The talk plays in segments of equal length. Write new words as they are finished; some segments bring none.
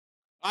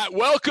All right,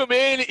 welcome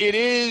in. It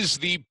is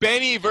the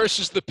Benny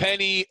versus the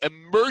Penny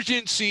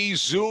emergency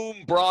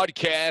Zoom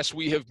broadcast.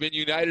 We have been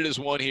united as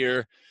one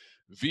here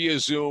via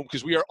Zoom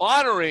because we are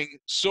honoring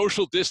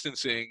social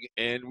distancing,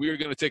 and we are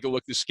going to take a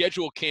look. The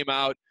schedule came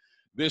out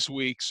this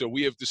week, so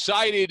we have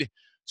decided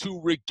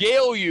to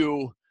regale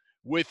you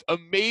with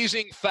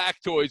amazing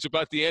factoids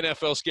about the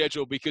NFL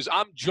schedule because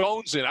I'm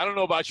jonesing. I don't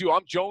know about you.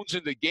 I'm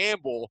jonesing to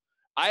gamble.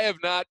 I have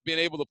not been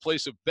able to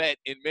place a bet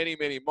in many,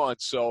 many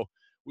months, so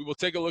we will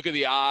take a look at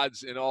the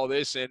odds and all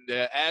this. And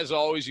as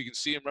always, you can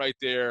see him right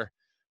there.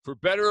 For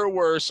better or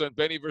worse on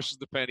Benny versus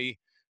the Penny,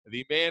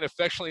 the man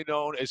affectionately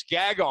known as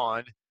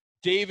Gagon,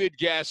 David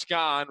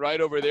Gascon, right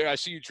over there. I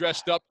see you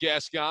dressed up,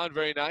 Gascon.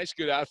 Very nice.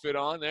 Good outfit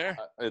on there.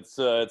 It's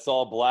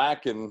all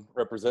black and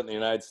representing the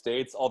United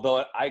States.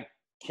 Although I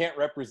can't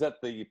represent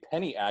the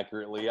penny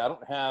accurately. I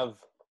don't have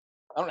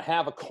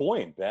a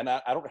coin, Ben.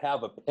 I don't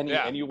have a penny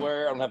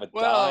anywhere. I don't have a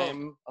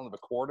dime. I don't have a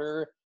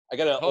quarter. I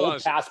got an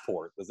old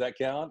passport. Does that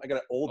count? I got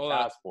an old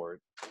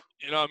passport.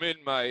 You know, I'm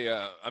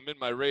in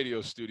my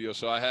radio studio,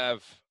 so I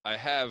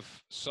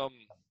have some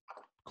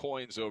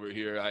coins over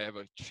here. I have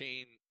a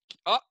chain.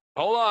 Oh,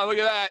 hold on, look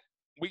at that.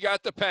 We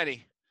got the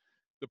penny.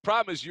 The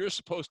problem is you're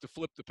supposed to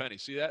flip the penny.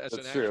 See that? That's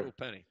an actual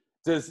penny.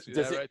 See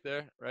that right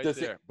there? Right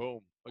there. Boom.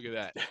 Look at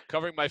that.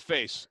 Covering my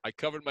face. I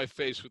covered my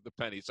face with the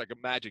penny. It's like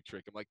a magic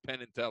trick. I'm like Penn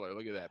and Teller.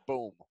 Look at that.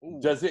 Boom. Ooh.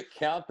 Does it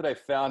count that I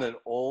found an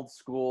old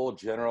school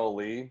General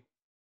Lee?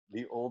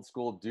 The old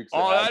school Dukes.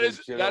 Oh, that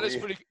is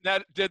pretty.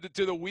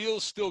 Do the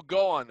wheels still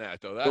go on that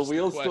though? That's the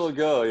wheels still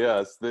go.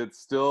 Yes, it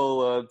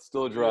still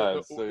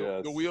drives. So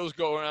yes, the wheels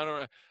go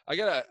around. I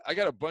got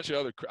a bunch of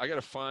other. I got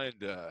to find.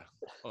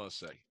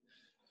 Let's see.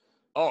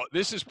 Oh,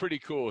 this is pretty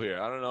cool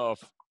here. I don't know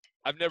if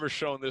I've never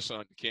shown this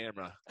on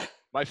camera.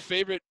 My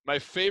favorite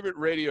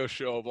radio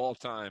show of all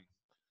time.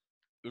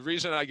 The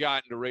reason I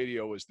got into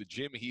radio was the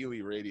Jim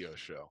Healy radio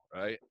show,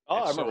 right? Oh,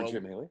 I remember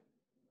Jim Healy.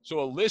 So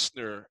a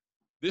listener.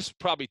 This is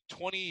probably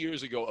 20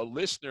 years ago. A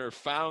listener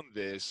found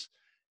this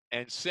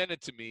and sent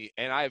it to me,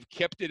 and I've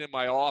kept it in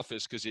my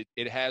office because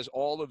it has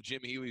all of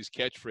Jim Healy's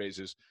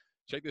catchphrases.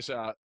 Check this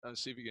out.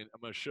 Let's see if you can.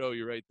 I'm going to show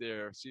you right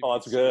there. See if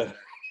that's good.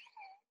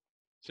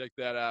 Check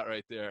that out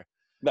right there.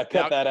 Now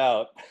cut that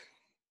out.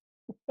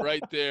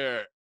 Right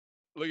there.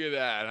 Look at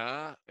that,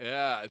 huh?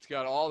 Yeah, it's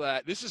got all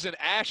that. This is an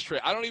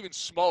ashtray. I don't even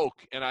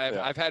smoke, and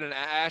I've had an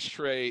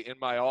ashtray in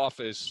my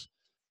office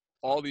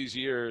all these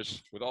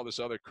years with all this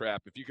other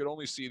crap. If you could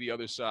only see the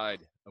other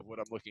side of what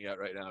I'm looking at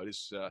right now,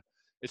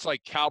 it's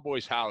like Cowboy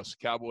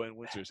and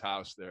Windsor's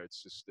house there.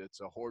 It's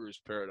a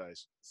hoarder's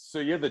paradise. So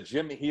you have the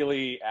Jim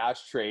Healy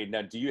ashtray.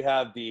 Now, do you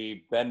have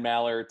the Ben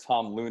Maller,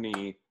 Tom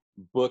Looney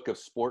book of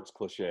sports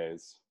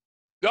cliches?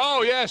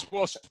 Oh, yes.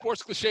 Well,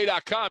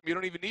 sportscliche.com. You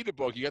don't even need a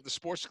book. You got the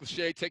sports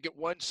cliche. Take it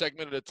one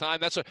segment at a time.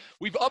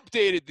 We've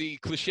updated the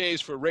cliches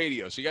for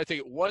radio. So you got to take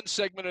it one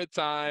segment at a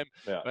time.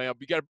 Yeah.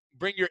 You got to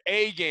bring your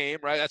A game,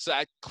 right?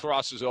 That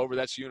crosses over.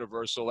 That's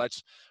universal.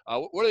 That's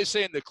what do they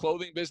say in the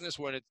clothing business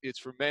when it's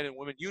for men and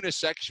women?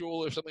 Unisexual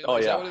or something. Oh,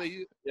 yeah. What do they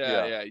use?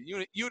 Yeah.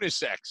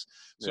 Unisex.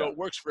 So it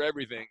works for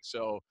everything.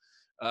 So,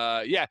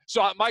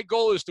 So my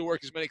goal is to work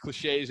as many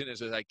cliches in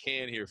as I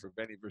can here for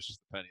Benny versus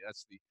the Penny.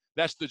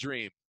 That's the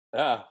dream.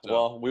 Yeah,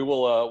 well, we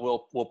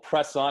will we'll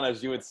press on,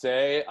 as you would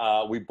say.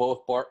 We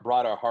both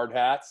brought our hard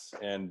hats,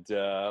 and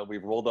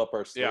we've rolled up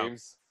our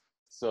sleeves.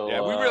 So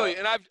we really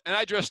and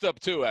I dressed up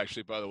too,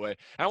 actually. By the way,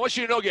 and I want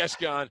you to know,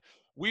 Gascon,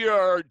 we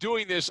are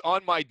doing this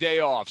on my day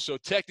off. So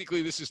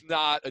technically, this is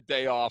not a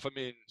day off. I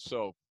mean,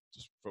 so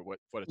just for what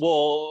it's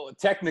well,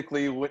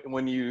 technically,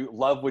 when you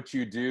love what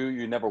you do,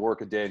 you never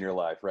work a day in your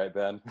life, right,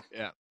 Ben?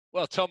 Yeah.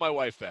 Well, tell my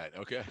wife that,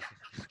 okay?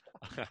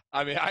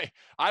 I mean,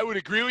 I would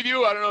agree with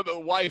you. I don't know if the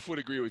wife would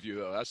agree with you,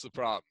 though. That's the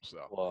problem. So.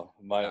 Well,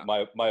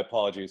 my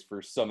apologies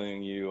for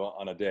summoning you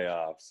on a day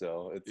off.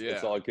 So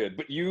it's all good.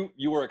 But you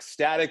were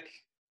ecstatic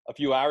a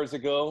few hours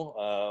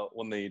ago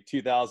when the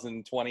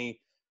 2020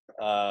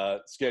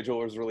 schedule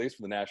was released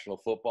for the National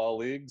Football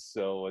League.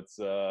 So it's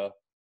a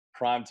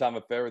primetime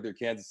affair with your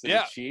Kansas City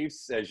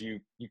Chiefs as you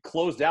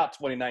closed out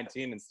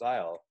 2019 in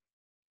style.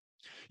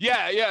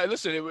 Yeah.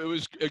 Listen, it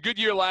was a good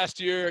year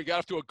last year. It got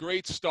off to a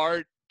great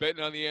start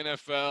betting on the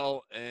NFL,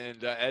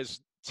 and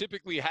as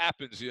typically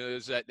happens,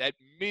 there's that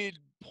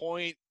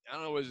midpoint. I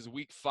don't know, was it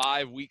week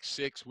 5, week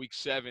 6, week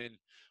 7,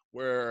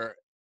 where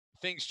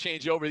things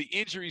change over. The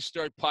injuries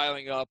start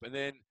piling up, and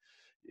then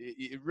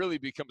it really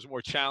becomes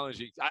more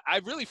challenging.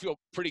 I really feel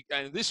pretty.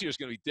 And this year's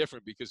going to be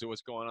different because of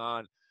what's going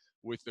on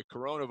with the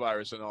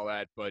coronavirus and all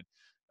that. But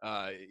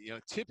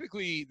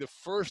typically the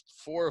first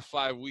 4 or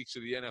 5 weeks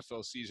of the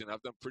NFL season,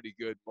 I've done pretty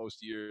good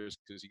most years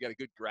because you got a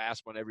good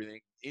grasp on everything.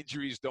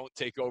 Injuries don't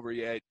take over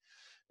yet,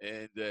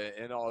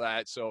 and all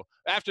that. So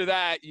after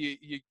that,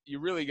 you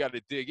really got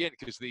to dig in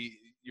because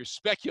you're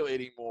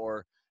speculating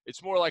more.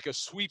 It's more like a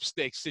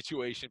sweepstakes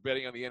situation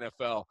betting on the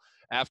NFL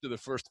after the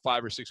first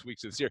 5 or 6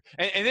 weeks of this year,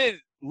 and then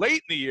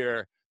late in the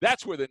year,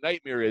 that's where the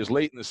nightmare is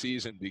late in the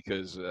season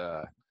because,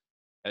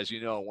 as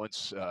you know,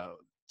 once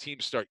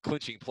teams start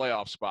clinching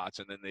playoff spots,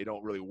 and then they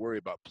don't really worry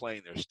about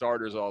playing their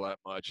starters all that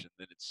much, and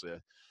then it's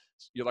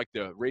you're like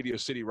the Radio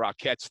City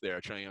Rockettes there,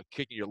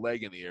 kicking your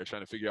leg in the air,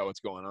 trying to figure out what's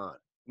going on.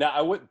 Now,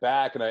 I went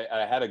back and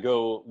I had to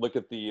go look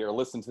at or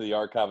listen to the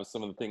archive of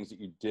some of the things that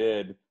you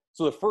did.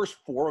 So the first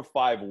 4 or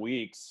 5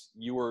 weeks,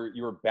 you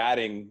were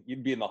batting.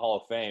 You'd be in the Hall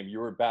of Fame. You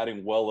were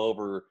batting well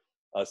over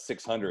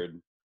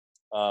 600.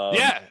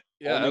 Yeah,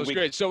 that was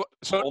great. So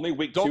only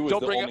week 2 was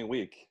the only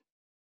week.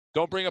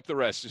 Don't bring up the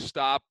rest. Just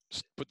stop.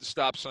 Put the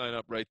stop sign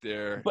up right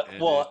there.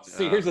 But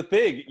see, here's the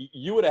thing: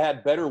 you would have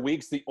had better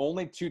weeks. The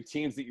only 2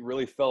 teams that you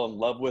really fell in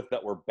love with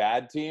that were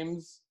bad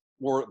teams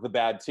were the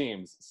bad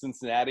teams,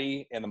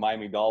 Cincinnati and the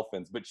Miami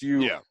Dolphins. But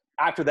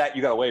after that,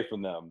 you got away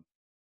from them.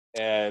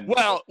 And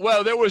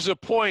well, there was a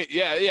point.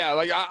 Yeah.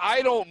 Like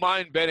I don't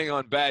mind betting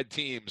on bad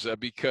teams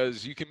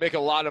because you can make a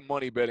lot of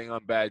money betting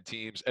on bad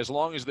teams as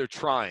long as they're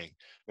trying.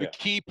 The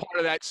key part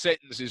of that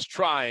sentence is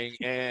trying,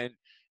 and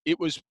it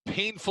was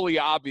painfully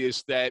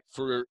obvious that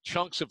for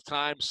chunks of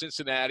time,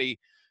 Cincinnati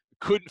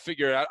couldn't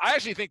figure it out. I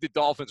actually think the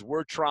Dolphins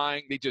were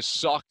trying. They just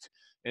sucked,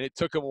 and it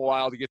took them a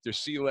while to get their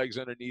sea legs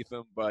underneath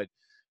them. But,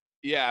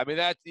 yeah, I mean,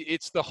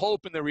 it's the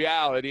hope and the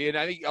reality. And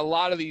I think a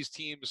lot of these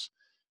teams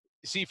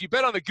 – see, if you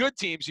bet on the good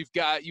teams, you've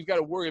got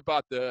to worry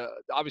about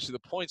obviously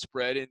the point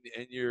spread, and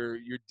you're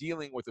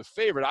dealing with a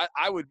favorite.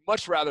 I would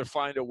much rather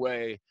find a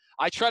way.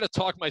 I try to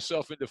talk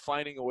myself into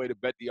finding a way to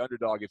bet the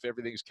underdog if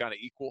everything's kind of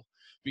equal,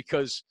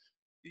 because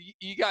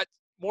you got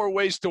more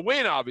ways to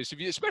win,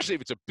 obviously, especially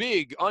if it's a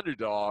big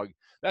underdog.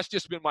 That's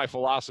just been my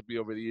philosophy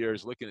over the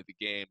years, looking at the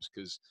games,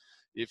 because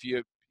if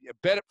you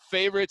bet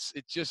favorites,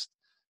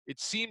 it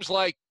seems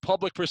like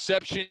public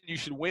perception, you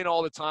should win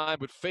all the time,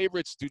 but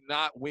favorites do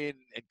not win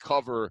and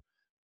cover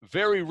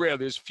very rare.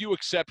 There's few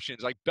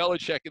exceptions, like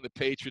Belichick and the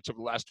Patriots over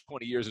the last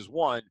 20 years has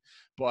won,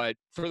 but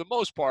for the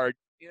most part,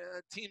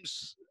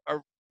 teams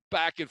are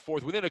back and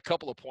forth within a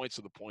couple of points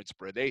of the point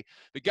spread. The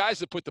guys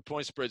that put the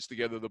point spreads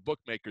together, the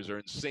bookmakers, are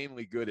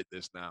insanely good at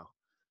this now.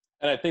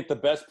 And I think the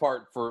best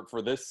part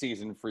for this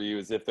season for you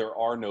is if there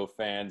are no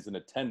fans in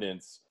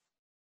attendance,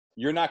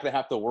 you're not going to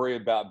have to worry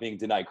about being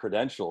denied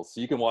credentials.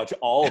 So you can watch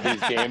all of these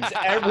games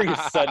every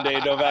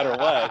Sunday, no matter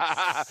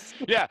what.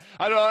 Yeah,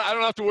 I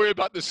don't have to worry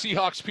about the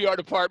Seahawks PR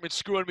department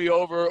screwing me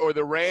over or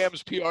the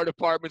Rams PR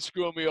department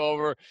screwing me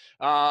over.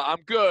 I'm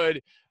good.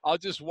 I'll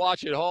just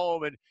watch at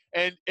home.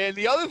 And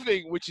the other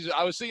thing, which is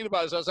I was thinking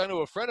about, is I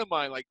know a friend of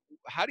mine, like,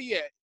 how do you,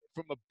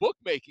 from a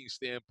bookmaking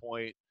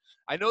standpoint,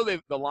 I know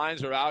that the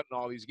lines are out in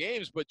all these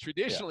games, but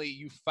traditionally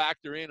you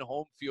factor in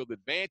home field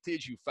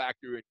advantage, you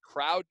factor in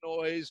crowd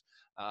noise.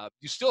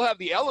 You still have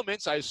the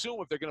elements, I assume,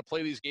 if they're going to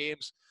play these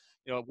games,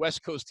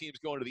 West Coast teams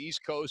going to the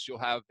East Coast, you'll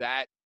have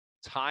that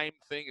time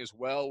thing as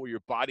well, where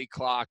your body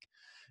clock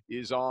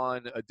is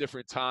on a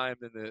different time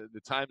than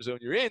the time zone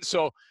you're in.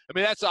 So, I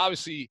mean, that's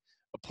obviously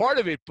a part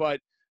of it, but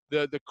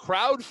the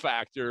crowd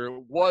factor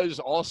was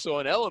also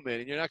an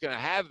element, and you're not going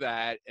to have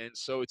that. And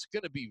so it's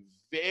going to be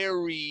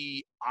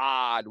very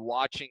odd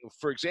watching,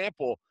 for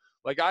example,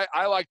 like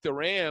I like the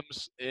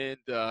Rams, and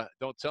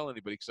don't tell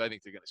anybody because I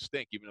think they're going to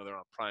stink, even though they're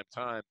on prime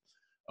time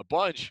a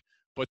bunch.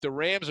 But the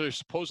Rams are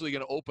supposedly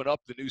going to open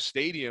up the new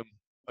stadium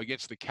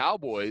against the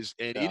Cowboys,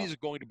 and it is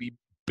going to be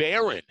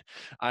barren.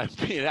 I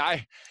mean,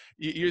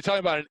 you're talking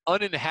about an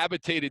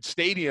uninhabited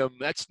stadium.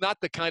 That's not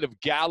the kind of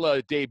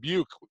gala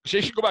debut.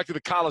 They should go back to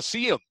the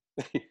Coliseum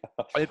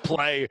and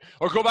play,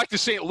 or go back to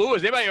St.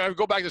 Louis. They might even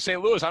go back to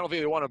St. Louis. I don't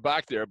think they want them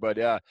back there, but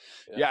yeah,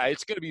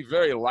 it's going to be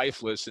very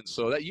lifeless. And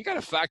so that you got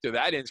to factor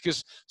that in,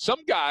 because some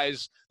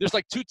guys, there's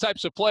like 2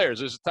 types of players.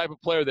 There's a type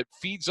of player that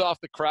feeds off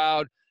the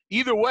crowd.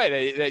 Either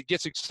way, that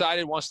gets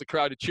excited, wants the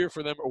crowd to cheer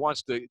for them, or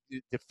wants to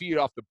feed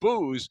off the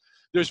boos.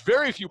 There's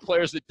very few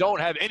players that don't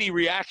have any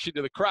reaction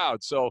to the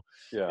crowd. So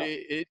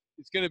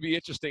it's going to be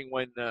interesting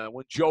when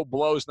Joe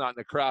Blow's not in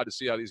the crowd to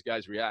see how these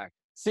guys react.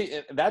 See,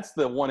 that's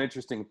the one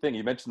interesting thing.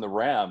 You mentioned the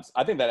Rams.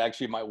 I think that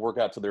actually might work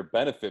out to their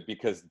benefit,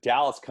 because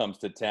Dallas comes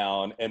to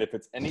town, and if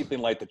it's anything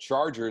like the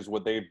Chargers,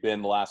 what they've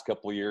been the last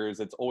couple of years,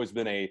 it's always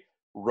been a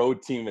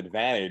road team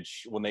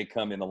advantage when they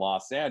come into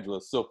Los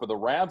Angeles. So for the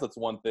Rams, that's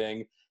one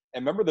thing.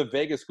 And remember the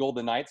Vegas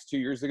Golden Knights 2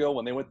 years ago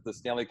when they went to the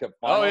Stanley Cup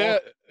final? Oh, yeah.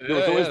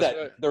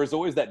 There was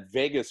always that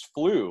Vegas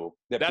flu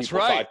that people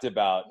talked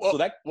about. Well, so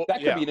that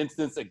could be an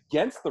instance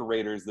against the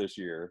Raiders this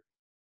year.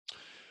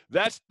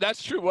 That's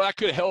true. Well, that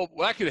could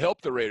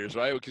help the Raiders,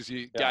 right? Because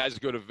guys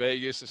go to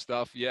Vegas and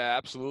stuff. Yeah,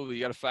 absolutely.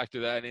 You got to factor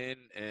that in.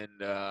 And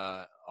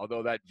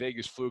although that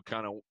Vegas flu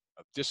kind of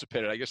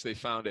dissipated, I guess they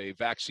found a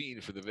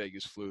vaccine for the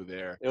Vegas flu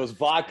there. It was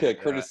vodka,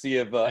 courtesy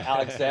of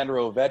Alexander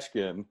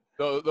Ovechkin.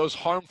 Those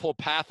harmful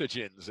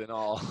pathogens and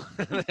all.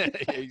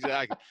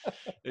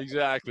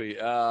 Exactly.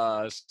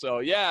 So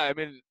yeah, I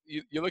mean,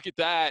 you look at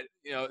that.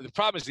 The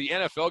problem is the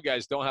NFL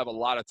guys don't have a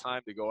lot of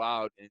time to go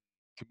out and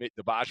commit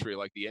debauchery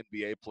like the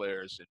NBA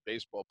players and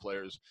baseball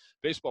players.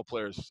 Baseball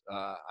players,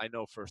 I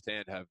know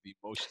firsthand, have the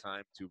most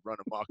time to run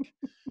amok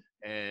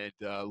and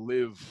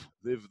live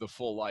the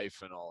full life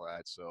and all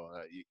that. So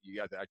you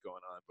got that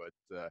going on.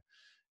 But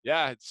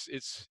yeah,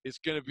 it's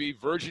going to be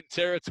virgin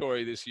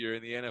territory this year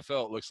in the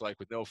NFL. It looks like,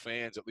 with no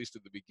fans, at least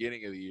at the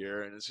beginning of the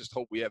year. And let's just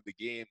hope we have the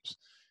games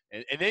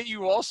And then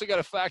you also got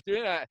to factor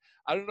in, I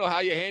don't know how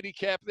you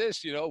handicap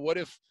this.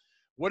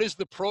 What is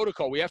the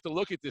protocol? We have to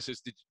look at this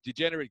as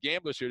degenerate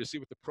gamblers here to see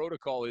what the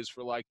protocol is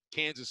for like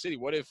Kansas City.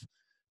 What if,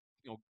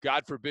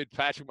 God forbid,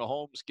 Patrick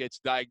Mahomes gets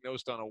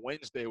diagnosed on a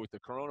Wednesday with the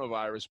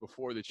coronavirus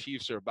before the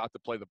Chiefs are about to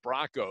play the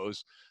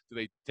Broncos?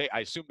 I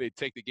assume they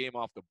take the game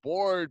off the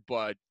board,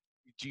 but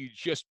do you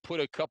just put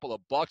a couple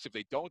of bucks if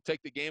they don't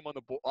take the game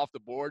off the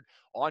board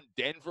on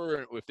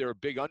Denver, if they're a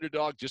big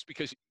underdog, just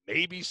because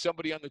maybe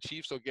somebody on the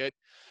Chiefs will get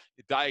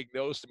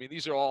diagnosed? I mean,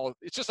 these are all,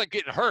 it's just like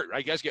getting hurt,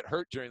 right? You guys get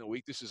hurt during the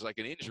week. This is like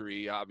an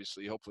injury,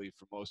 obviously. Hopefully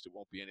for most it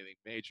won't be anything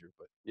major,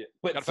 but yeah.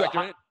 But so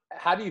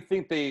how do you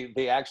think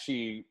they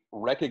actually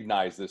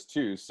recognize this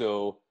too?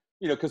 So,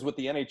 because with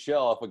the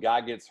NHL, if a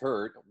guy gets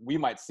hurt, we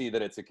might see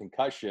that it's a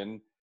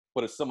concussion,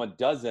 but if someone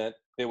doesn't,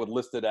 they would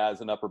list it as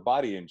an upper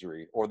body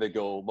injury, or they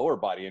go lower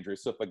body injury.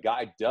 So if a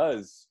guy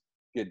does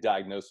get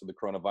diagnosed with the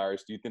coronavirus,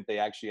 do you think they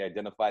actually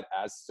identify it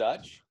as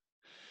such?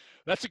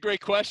 That's a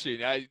great question.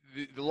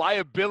 The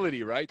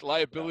liability, right?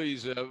 Liability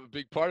is a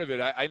big part of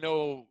it. I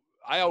know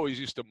I always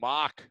used to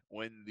mock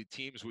when the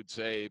teams would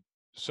say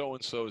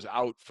so-and-so's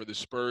out for the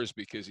Spurs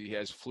because he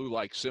has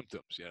flu-like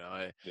symptoms.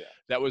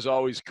 That was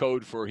always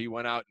code for he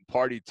went out and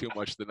partied too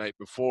much the night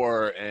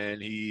before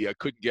and he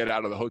couldn't get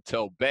out of the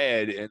hotel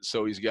bed, and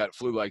so he's got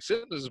flu-like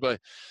symptoms. But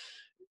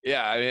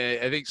yeah, I mean,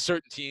 I think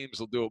certain teams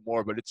will do it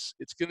more, but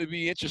it's going to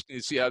be interesting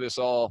to see how this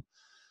all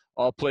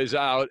plays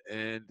out,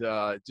 and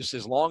just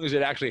as long as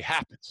it actually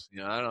happens.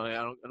 I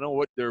don't know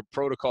what their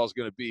protocol is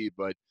going to be,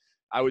 but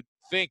I would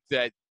think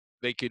that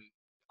they can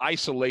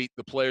isolate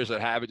the players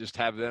that have it, just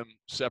have them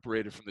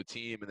separated from the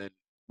team. And then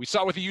we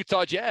saw with the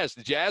Utah Jazz.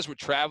 The Jazz were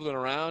traveling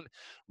around.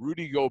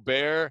 Rudy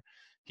Gobert,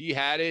 he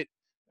had it,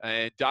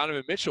 and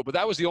Donovan Mitchell. But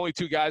that was the only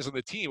two guys on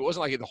the team. It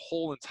wasn't like the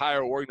whole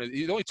entire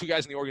organization. The only two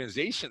guys in the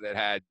organization that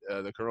had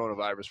the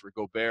coronavirus were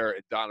Gobert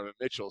and Donovan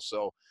Mitchell.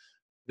 So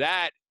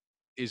that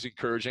is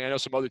encouraging. I know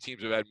some other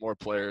teams have had more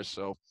players,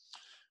 so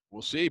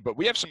we'll see. But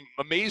we have some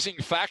amazing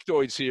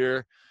factoids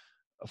here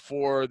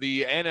for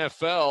the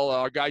NFL.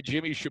 Our guy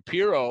Jimmy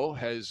Shapiro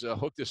has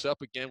hooked us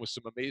up again with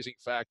some amazing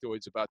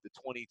factoids about the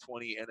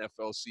 2020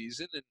 NFL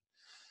season, and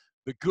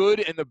the good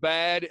and the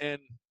bad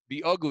and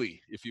the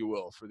ugly, if you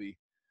will, for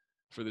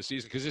the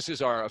season, because this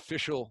is our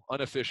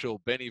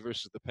unofficial Benny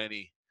versus the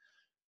Penny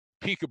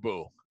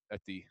peekaboo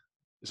at the.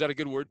 Is that a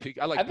good word, peek?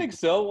 I think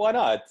so. Why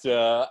not?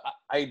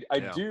 I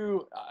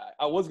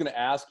was going to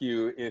ask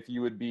you if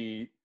you would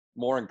be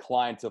more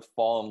inclined to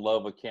fall in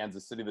love with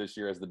Kansas City this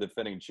year as the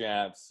defending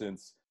champs,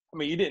 since,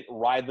 you didn't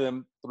ride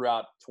them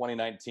throughout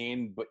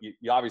 2019, but you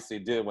obviously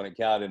did when it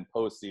counted in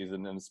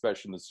postseason, and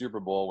especially in the Super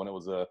Bowl when it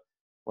was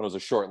a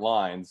short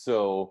line.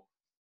 So,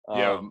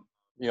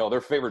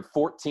 they're favored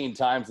 14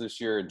 times this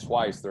year, and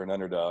twice they're an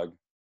underdog.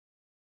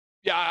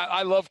 Yeah,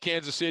 I love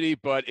Kansas City,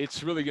 but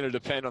it's really going to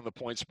depend on the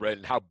point spread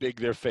and how big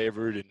they're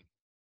favored. And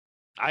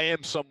I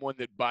am someone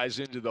that buys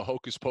into the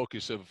hocus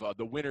pocus of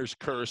the winner's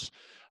curse.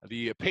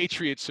 The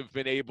Patriots have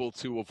been able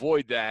to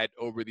avoid that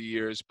over the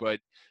years, but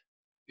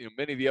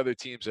many of the other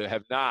teams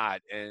have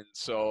not. And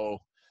so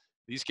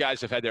these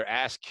guys have had their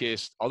ass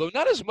kissed, although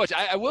not as much.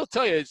 I will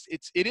tell you,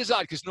 it is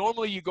odd because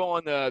normally you go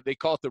on they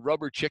call it the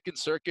rubber chicken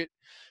circuit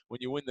when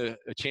you win the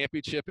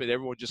championship and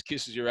everyone just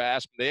kisses your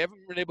ass. They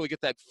haven't been able to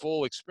get that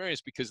full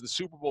experience because the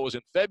Super Bowl was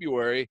in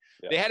February.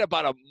 Yeah. They had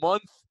about a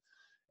month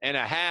and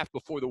a half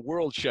before the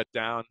world shut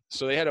down,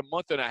 so they had a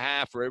month and a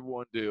half for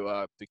everyone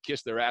to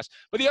kiss their ass.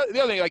 But the other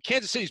thing, like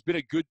Kansas City's been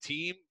a good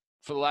team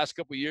for the last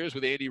couple of years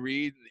with Andy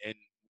Reid and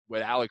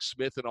with Alex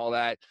Smith and all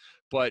that,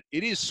 but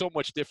it is so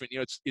much different.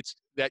 It's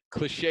that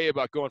cliche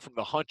about going from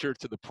the hunter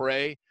to the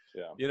prey.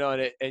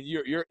 Yeah. And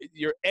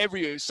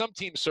you're some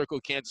teams circle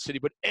Kansas City,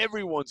 but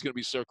everyone's going to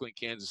be circling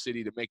Kansas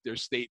City to make their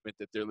statement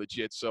that they're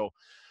legit. So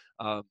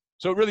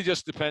it really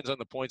just depends on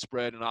the point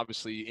spread and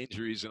obviously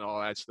injuries and all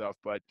that stuff.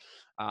 But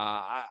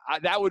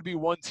that would be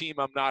one team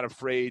I'm not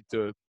afraid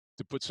to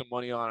put some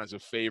money on as a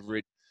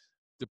favorite,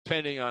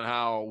 depending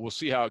on we'll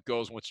see how it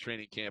goes once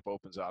training camp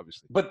opens,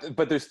 obviously.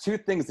 But there's two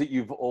things that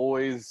you've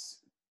always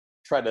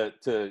tried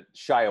to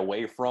shy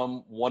away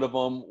from. One of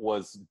them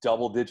was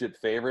double-digit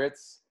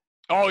favorites.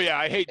 Oh, yeah,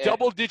 I hate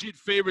double-digit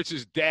favorites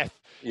is death.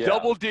 Yeah.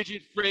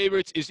 Double-digit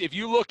favorites is, if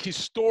you look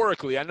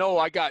historically, I know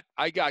I got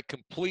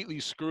completely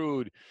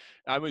screwed.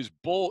 It was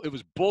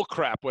bull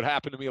crap what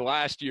happened to me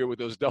last year with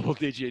those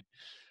double-digit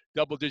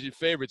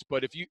favorites.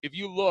 But if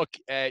you look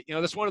at,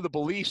 that's one of the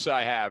beliefs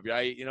I have,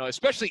 right?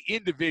 Especially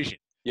in division.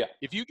 Yeah.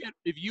 If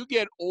you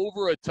get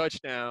over a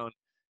touchdown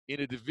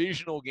in a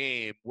divisional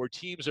game where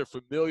teams are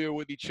familiar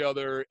with each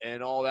other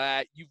and all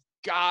that, you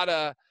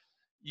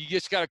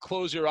just got to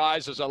close your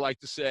eyes, as I like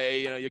to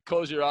say. You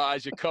close your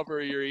eyes, you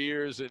cover your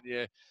ears, and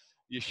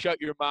you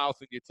shut your mouth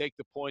and you take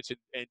the points,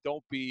 and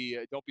don't be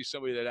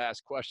somebody that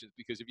asks questions,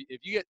 because if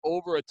you get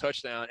over a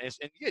touchdown and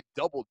you get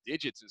double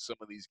digits in some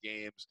of these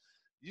games,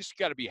 you just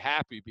got to be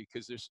happy,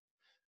 because there's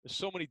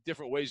so many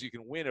different ways you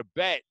can win a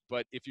bet.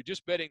 But if you're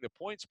just betting the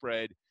point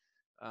spread,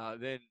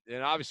 then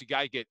obviously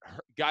guy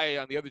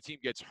on the other team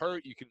gets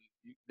hurt,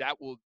 that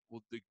will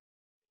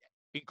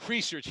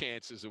increase your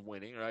chances of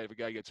winning, right? If a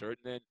guy gets hurt,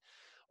 and then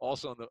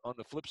also on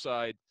the flip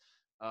side,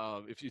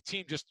 if your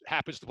team just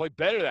happens to play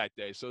better that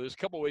day. So there's a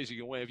couple ways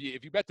you can win.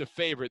 If you bet the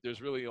favorite,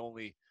 there's really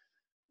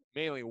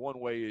mainly one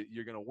way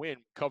you're going to win,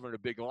 covering a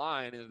big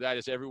line, and that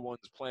is everyone's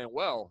playing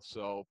well.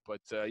 So,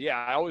 but yeah,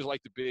 I always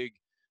like the big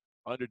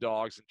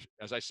underdogs, and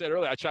as I said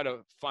earlier, I try to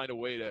find a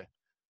way to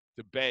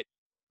bet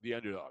the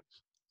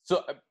underdogs.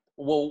 So,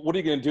 well, what are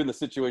you going to do in the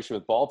situation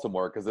with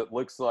Baltimore? Because it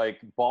looks like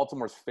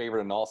Baltimore's favored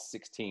in all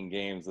 16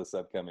 games this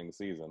upcoming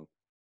season.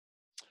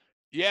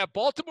 Yeah,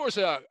 Baltimore's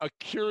a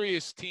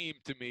curious team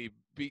to me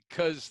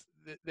because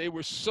they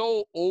were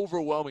so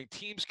overwhelming.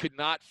 Teams could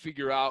not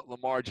figure out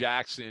Lamar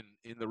Jackson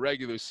in the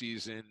regular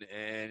season,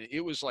 and it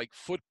was like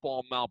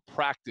football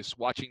malpractice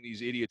watching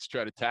these idiots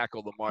try to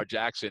tackle Lamar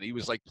Jackson. He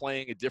was like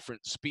playing a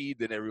different speed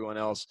than everyone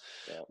else,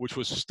 which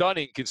was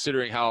stunning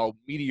considering how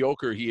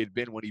mediocre he had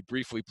been when he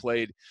briefly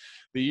played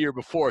the year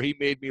before. He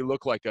made me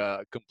look like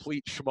a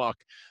complete schmuck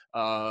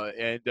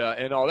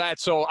and all that.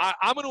 So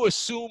I'm going to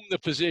assume the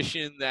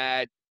position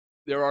that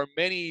there are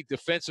many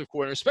defensive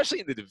coordinators, especially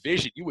in the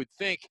division. You would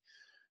think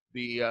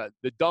the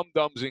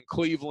dum-dums in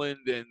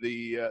Cleveland and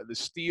the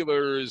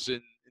Steelers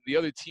and the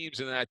other teams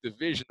in that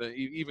division,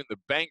 even the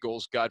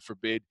Bengals, God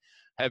forbid,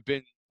 have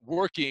been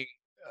working,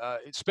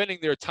 spending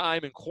their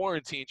time in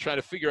quarantine trying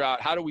to figure out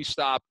how do we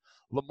stop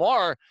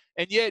Lamar.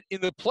 And yet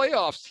in the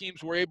playoffs,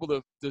 teams were able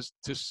to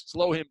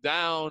slow him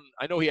down.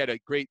 I know he had a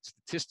great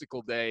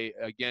statistical day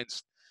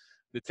against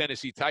the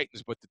Tennessee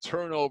Titans, but the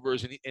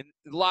turnovers and a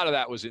lot of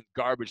that was in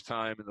garbage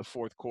time in the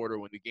fourth quarter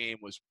when the game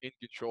was in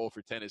control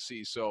for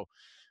Tennessee. So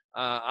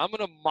I'm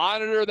going to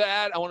monitor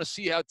that. I want to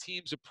see how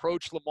teams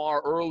approach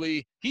Lamar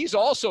early. He's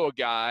also a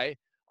guy,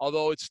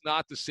 although it's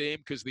not the same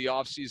because the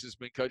offseason has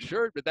been cut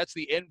short, but that's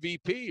the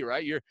MVP,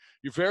 right? You're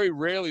very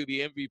rarely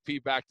the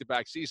MVP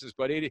back-to-back seasons,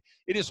 but it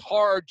is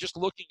hard just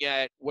looking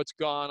at what's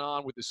gone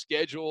on with the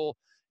schedule.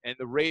 And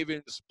the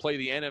Ravens play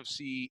the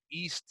NFC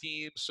East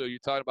teams. So you're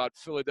talking about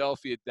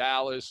Philadelphia,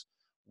 Dallas,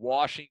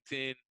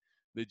 Washington,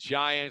 the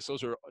Giants.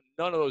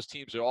 None of those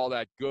teams are all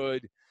that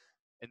good.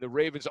 And the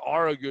Ravens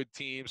are a good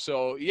team.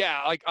 So,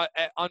 yeah, like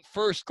on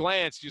first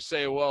glance, you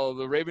say, well,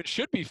 the Ravens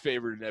should be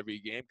favored in every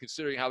game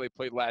considering how they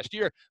played last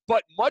year.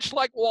 But much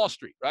like Wall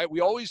Street, right, we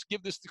always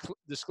give this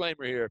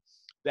disclaimer here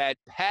that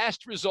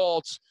past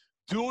results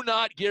do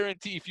not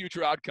guarantee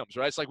future outcomes,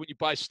 right? It's like when you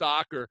buy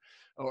stock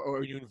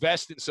or you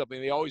invest in something,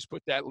 they always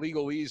put that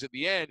legalese at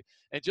the end.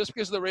 And just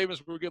because the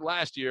Ravens were good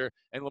last year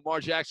and Lamar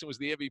Jackson was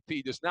the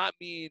MVP does not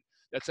mean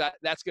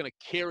that's going to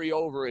carry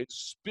over and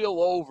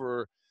spill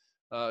over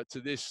to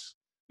this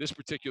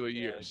particular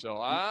year. So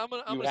I'm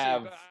gonna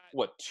have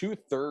what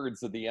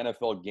 2/3 of the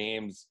NFL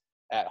games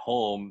at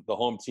home, the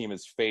home team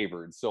is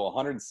favored. So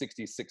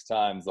 166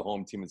 times the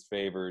home team is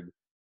favored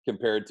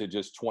compared to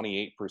just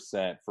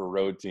 28% for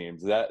road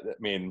teams. Yeah,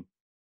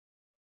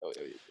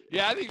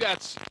 I think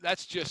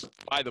that's just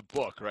by the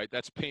book, right?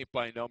 That's paint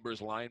by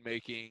numbers line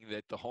making,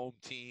 that the home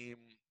team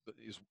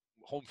is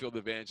home field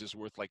advantage is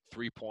worth like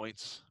 3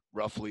 points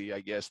roughly,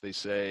 I guess they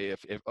say.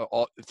 If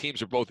all the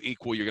teams are both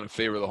equal, you're going to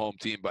favor the home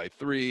team by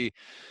 3.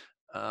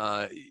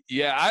 I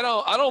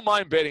don't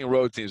mind betting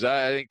road teams.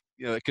 I think,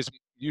 because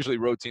usually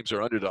road teams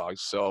are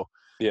underdogs. So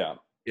yeah.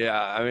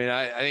 I mean,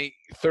 I think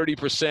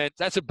 30%,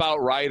 that's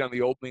about right on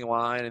the opening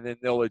line, and then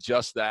they'll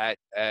adjust that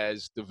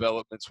as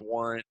developments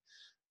warrant.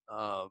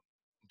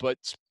 But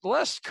the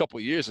last couple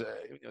of years,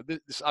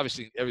 this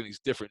obviously everything's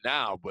different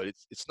now, but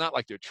it's not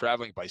like they're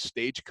traveling by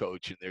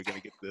stagecoach and they're going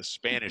to get the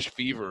Spanish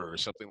fever or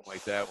something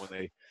like that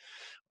when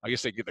I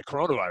guess they get the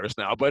coronavirus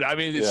now. But I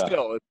mean, it's come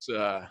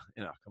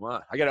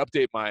on. I got to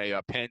update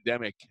my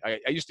pandemic. I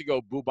used to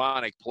go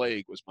bubonic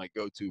plague was my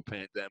go-to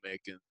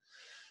pandemic, and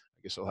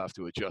I guess I'll have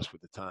to adjust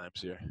with the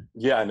times here.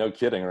 Yeah, no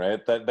kidding,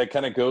 right? That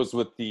kind of goes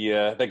with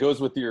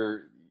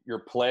your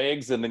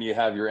plagues, and then you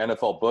have your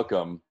NFL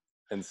Book'em,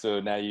 and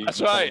so now you.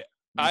 That's right.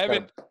 I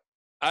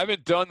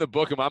haven't done the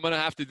Book'em. I'm going to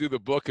have to do the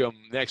Book'em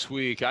next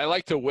week. I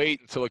like to wait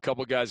until a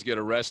couple guys get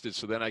arrested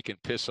so then I can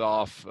piss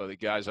off the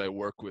guys I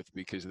work with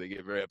because they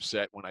get very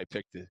upset when I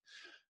pick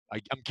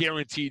I'm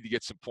guaranteed to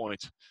get some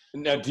points.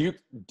 Now, do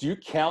you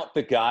count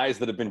the guys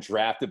that have been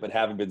drafted but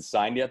haven't been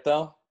signed yet,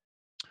 though?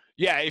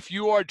 Yeah, if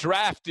you are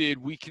drafted,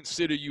 we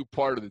consider you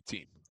part of the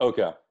team.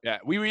 Okay. Yeah,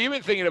 we were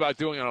even thinking about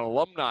doing an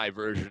alumni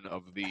version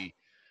of the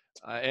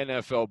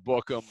NFL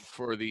Book'em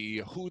for the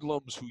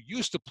hoodlums who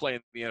used to play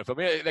in the NFL. I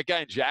mean, that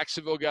guy in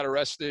Jacksonville got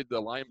arrested,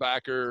 the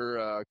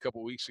linebacker, a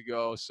couple weeks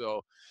ago.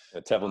 So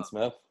Tevin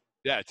Smith.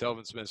 Yeah,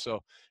 Telvin Smith.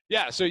 So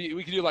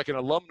we could do like an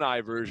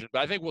alumni version, but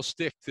I think we'll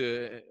stick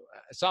to.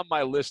 It's on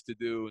my list to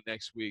do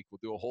next week. We'll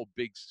do a whole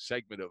big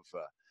segment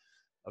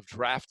of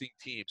drafting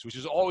teams, which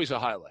is always a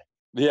highlight.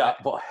 Yeah.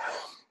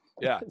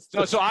 Yeah.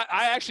 So I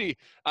actually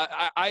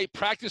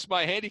practice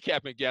my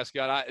handicapping,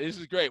 Gascon. This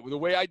is great. The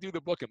way I do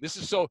the Book'em. This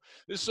is so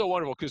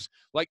wonderful because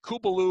like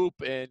Koopaloop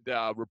and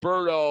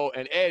Roberto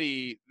and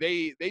Eddie,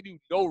 they do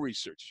no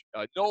research,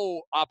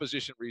 no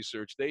opposition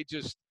research. They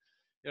just,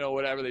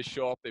 whatever they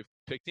show up, they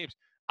pick teams.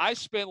 I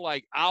spend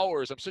like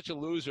hours. I'm such a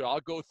loser. I'll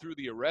go through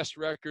the arrest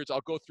records.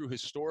 I'll go through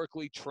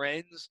historically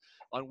trends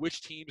on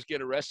which teams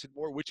get arrested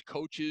more, which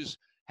coaches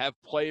have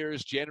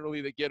players generally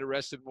that get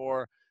arrested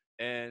more.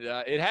 And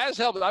it has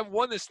helped. I've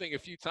won this thing a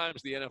few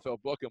times, the NFL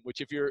Book'em,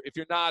 which if you're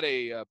not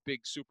a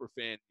big super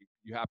fan,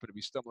 you happen to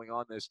be stumbling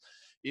on this.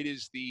 It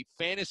is the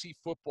fantasy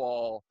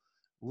football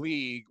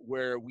league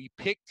where we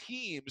pick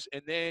teams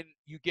and then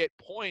you get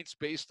points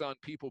based on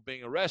people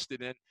being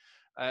arrested. And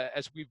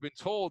as we've been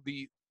told,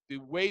 the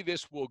way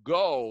this will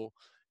go,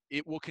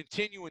 it will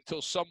continue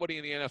until somebody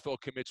in the NFL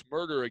commits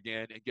murder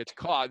again and gets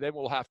caught. Then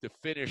we'll have to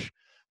finish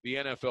the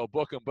NFL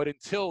Book'em. But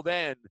until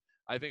then,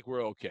 I think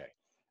we're okay.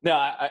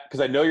 Now,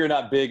 because I know you're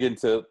not big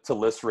into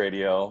list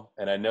radio,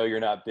 and I know you're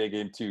not big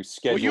into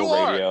schedule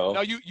radio.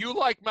 Now, you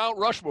like Mount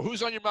Rushmore.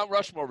 Who's on your Mount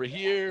Rushmore? Over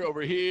here,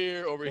 over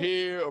here, over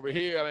here, over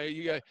here. I mean,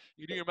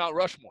 you do your Mount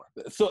Rushmore.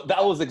 So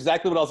that was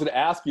exactly what I was going to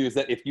ask you, is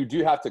that if you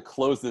do have to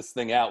close this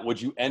thing out, would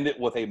you end it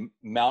with a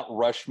Mount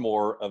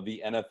Rushmore of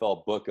the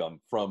NFL Book'em,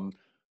 from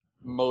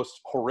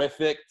most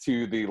horrific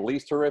to the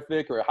least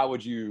horrific, or how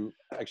would you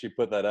actually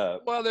put that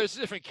up? Well, there's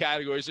different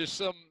categories. There's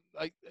some,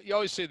 like you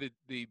always say, that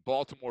the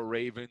Baltimore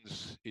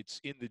Ravens,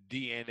 it's in the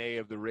DNA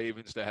of the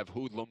Ravens to have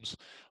hoodlums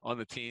on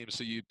the team,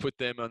 so you put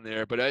them on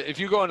there. But if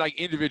you go on like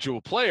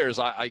individual players,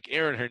 like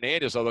Aaron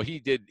Hernandez, although he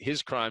did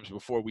his crimes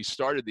before we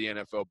started the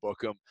NFL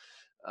Book'em,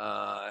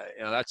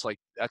 that's like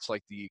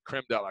the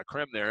creme de la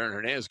creme there. Aaron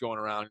Hernandez going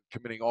around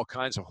committing all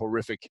kinds of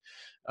horrific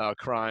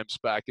crimes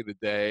back in the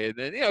day, and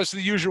then it's the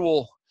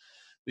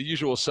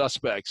usual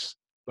suspects.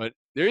 But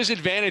there is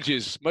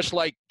advantages, much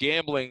like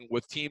gambling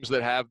with teams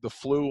that have the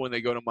flu when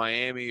they go to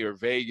Miami or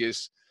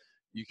Vegas.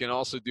 You can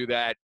also do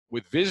that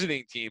with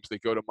visiting teams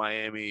that go to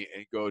Miami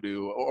and go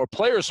to, or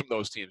players from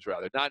those teams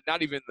rather,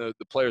 not even the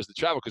players that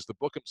travel, because the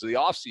Book'ems of the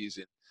off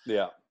season.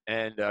 Yeah.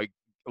 And a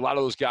lot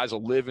of those guys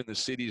will live in the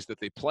cities that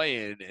they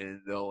play in, and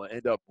they'll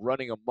end up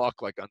running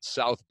amok like on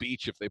South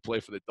Beach if they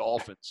play for the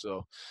Dolphins.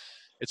 So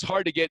it's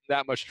hard to get in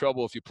that much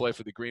trouble if you play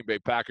for the Green Bay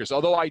Packers,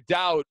 although I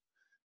doubt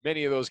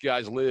many of those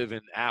guys live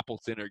in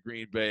Appleton or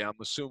Green Bay. I'm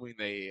assuming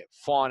they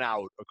fawn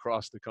out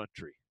across the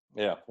country.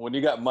 Yeah. When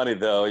you got money,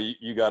 though,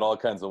 you got all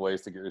kinds of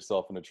ways to get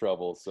yourself into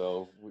trouble.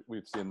 So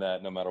we've seen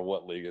that no matter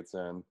what league it's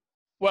in.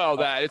 Well,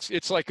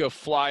 it's like a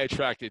fly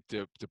attracted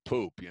to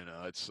poop.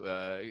 It's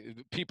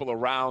people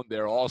around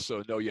there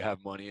also know you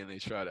have money, and they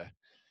try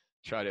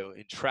to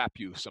entrap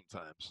you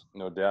sometimes.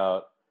 No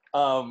doubt.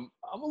 I'm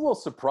a little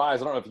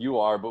surprised. I don't know if you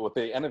are, but with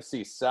the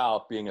NFC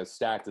South being as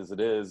stacked as it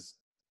is,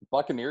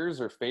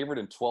 Buccaneers are favored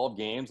in 12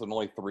 games and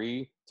only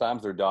 3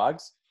 times they're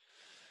dogs.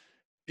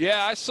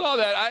 Yeah, I saw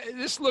that.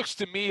 This looks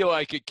to me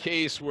like a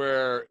case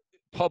where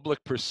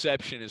public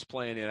perception is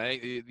playing in. I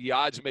think the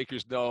odds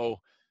makers know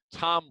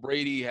Tom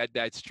Brady had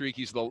that streak.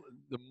 He's the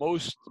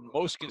most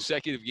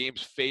consecutive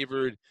games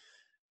favored,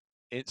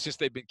 and since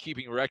they've been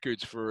keeping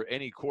records for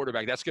any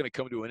quarterback. That's going to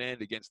come to an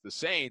end against the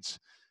Saints.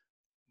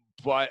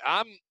 But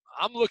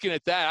I'm looking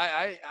at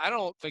that. I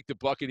don't think the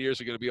Buccaneers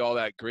are going to be all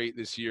that great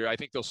this year. I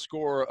think they'll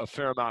score a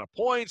fair amount of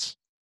points.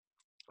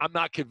 I'm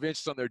not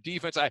convinced on their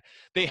defense.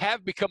 They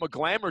have become a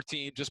glamour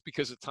team just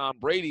because of Tom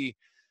Brady.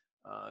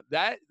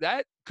 That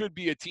could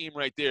be a team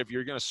right there if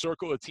you're going to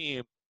circle a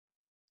team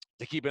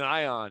to keep an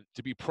eye on,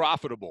 to be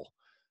profitable.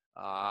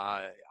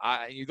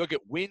 You look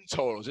at win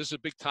totals. This is a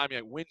big time. You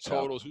have win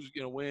totals. Who's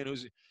going to win?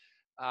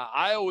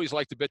 I always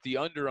like to bet the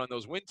under on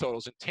those win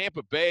totals, and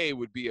Tampa Bay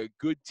would be a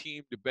good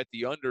team to bet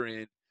the under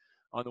in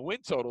on the win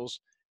totals,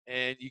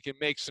 and you can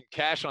make some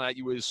cash on that,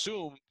 you would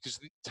assume, because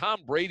Tom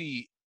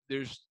Brady,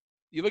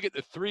 you look at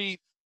the three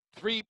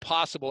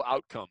possible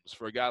outcomes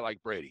for a guy like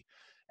Brady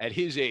at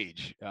his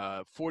age,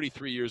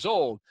 43 years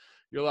old.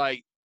 You're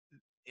like,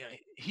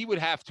 he would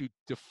have to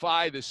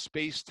defy the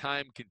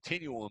space-time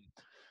continuum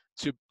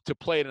to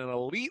play at an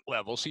elite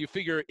level. So you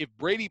figure if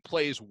Brady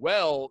plays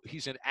well,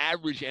 he's an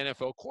average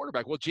NFL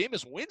quarterback. Well,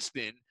 Jameis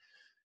Winston,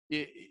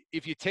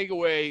 if you take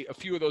away a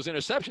few of those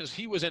interceptions,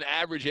 he was an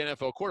average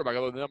NFL quarterback,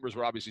 although the numbers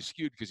were obviously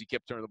skewed because he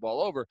kept turning the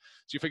ball over.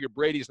 So you figure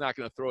Brady's not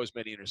going to throw as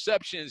many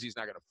interceptions. He's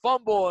not going to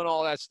fumble and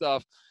all that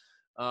stuff.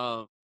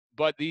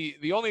 But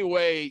the only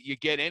way you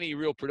get any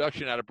real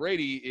production out of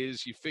Brady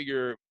is you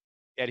figure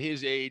at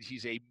his age,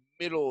 he's a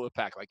middle of the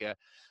pack,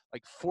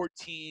 like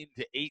 14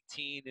 to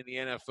 18 in the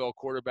NFL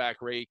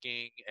quarterback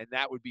ranking, and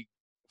that would be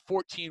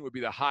 14 would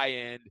be the high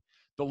end.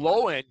 The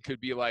low end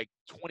could be like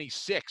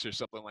 26 or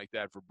something like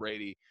that for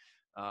Brady.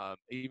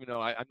 Even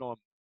though I know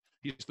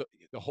he's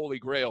the holy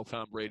grail,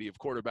 Tom Brady, of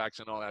quarterbacks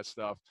and all that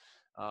stuff.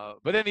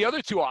 But then the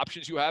other two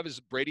options you have is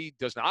Brady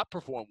does not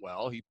perform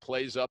well. He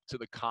plays up to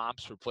the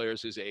comps for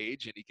players his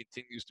age, and he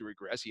continues to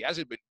regress. He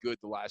hasn't been good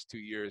the last 2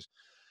 years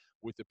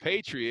with the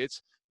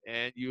Patriots,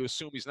 and you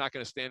assume he's not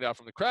going to stand out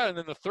from the crowd. And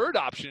then the third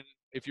option,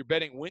 if you're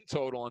betting win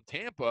total on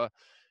Tampa,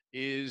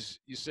 is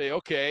you say,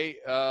 okay,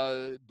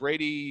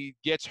 Brady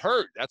gets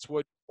hurt. That's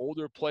what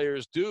older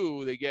players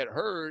do. They get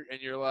hurt,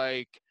 and you're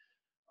like,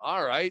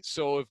 all right,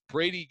 so if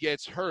Brady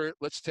gets hurt,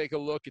 let's take a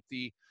look at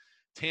the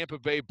Tampa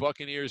Bay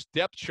Buccaneers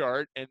depth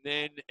chart, and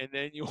then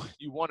you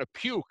want to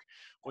puke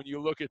when you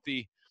look at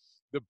the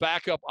the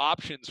backup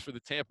options for the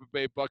Tampa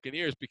Bay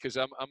Buccaneers, because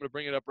I'm going to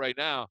bring it up right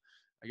now.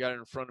 I got it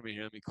in front of me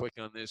here. Let me click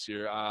on this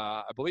here.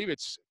 I believe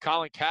it's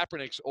Colin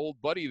Kaepernick's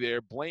old buddy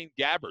there, Blaine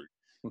Gabbert,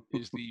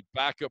 is the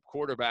backup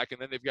quarterback.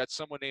 And then they've got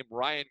someone named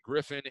Ryan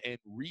Griffin, and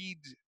Reed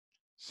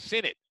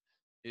Sinnott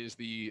is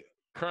they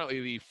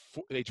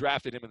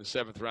drafted him in the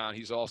 7th round.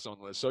 He's also on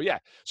the list. So yeah.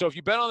 So if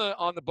you bet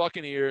on the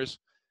Buccaneers,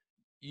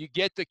 you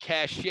get the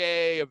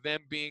cachet of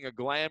them being a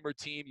glamour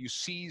team. You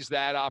seize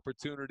that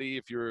opportunity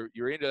if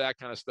you're into that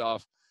kind of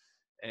stuff,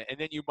 and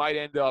then you might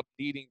end up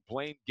needing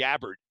Blaine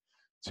Gabbert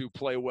to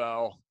play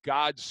well.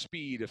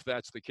 Godspeed if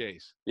that's the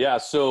case. Yeah.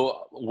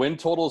 So win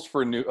totals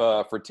for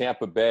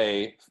Tampa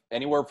Bay,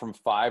 anywhere from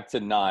 5 to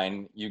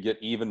 9, you get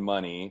even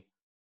money.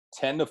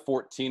 10 to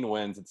 14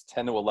 wins, it's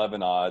 10 to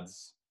 11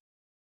 odds.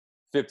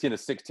 15 to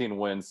 16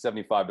 wins,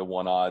 75 to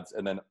 1 odds,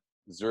 and then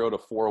 0 to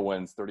 4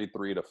 wins,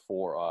 33 to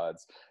 4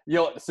 odds.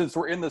 Since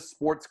we're in the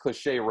sports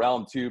cliche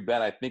realm too,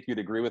 Ben, I think you'd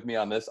agree with me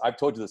on this. I've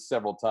told you this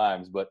several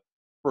times, but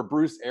for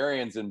Bruce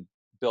Arians and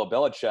Bill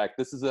Belichick,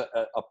 this is a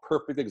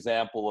perfect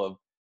example of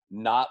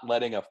not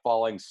letting a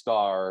falling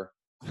star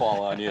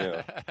fall on you.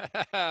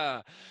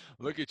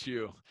 Look at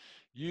you.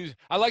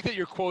 I like that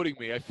you're quoting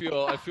me. I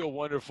feel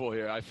wonderful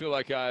here. I feel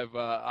like I've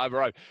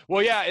arrived.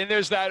 Well, yeah, and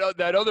there's that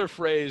other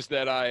phrase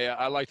that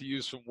I like to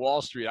use from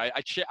Wall Street.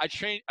 I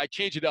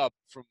change it up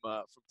from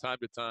time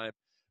to time,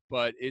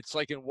 but it's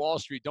like in Wall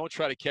Street, don't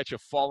try to catch a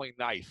falling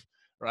knife,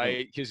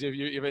 right? Because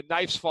if a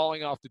knife's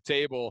falling off the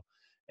table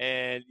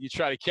and you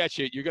try to catch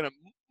it, you're gonna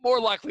more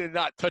likely to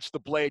not touch the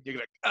blade.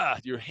 You're gonna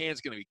your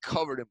hand's gonna be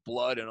covered in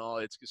blood and all.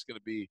 It's just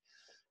gonna be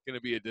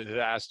a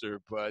disaster.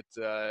 But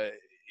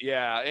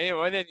yeah,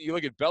 anyway, and then you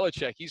look at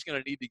Belichick. He's going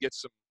to need to get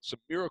some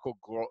miracle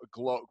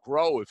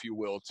grow, if you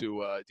will,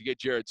 to get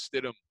Jarrett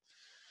Stidham,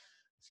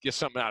 get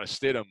something out of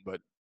Stidham. But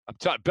I'm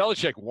telling you,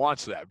 Belichick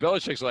wants that.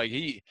 Belichick's like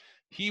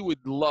he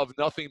would love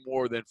nothing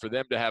more than for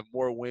them to have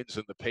more wins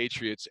than the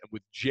Patriots, and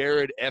with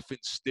Jarrett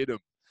effing Stidham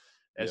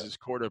as his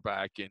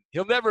quarterback. And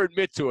he'll never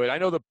admit to it. I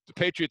know the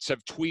Patriots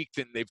have tweaked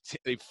and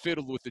they've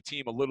fiddled with the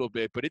team a little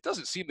bit, but it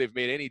doesn't seem they've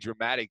made any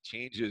dramatic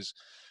changes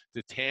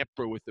to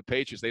tamper with the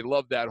Patriots. They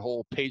love that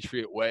whole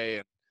Patriot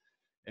way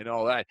and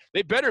all that.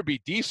 They better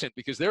be decent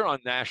because they're on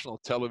national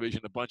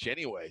television a bunch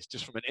anyways,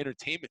 just from an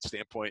entertainment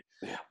standpoint.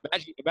 Yeah.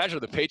 Imagine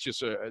if the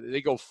Patriots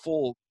they go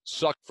full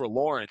suck for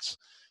Lawrence,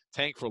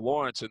 tank for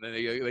Lawrence, and then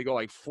they go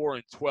like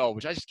 4-12,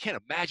 which I just can't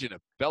imagine a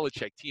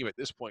Belichick team at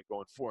this point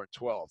going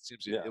 4-12.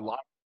 It seems a lot.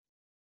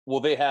 Well,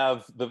 they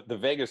have the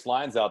Vegas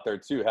lines out there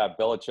too. Have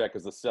Belichick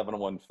as a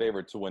 7-1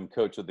 favorite to win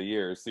Coach of the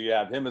Year. So you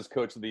have him as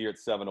Coach of the Year at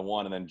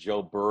 7-1, and then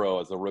Joe Burrow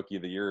as a Rookie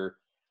of the Year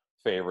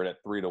favorite at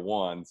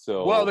 3-1.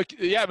 So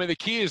the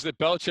key is that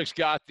Belichick's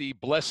got the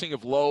blessing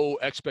of low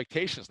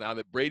expectations now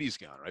that Brady's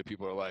gone. Right?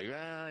 People are like,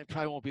 it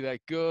probably won't be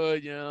that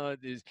good.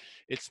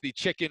 It's the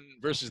chicken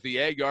versus the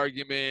egg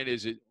argument.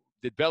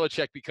 Did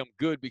Belichick become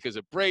good because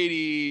of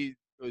Brady?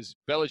 Was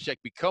Belichick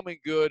becoming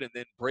good, and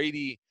then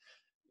Brady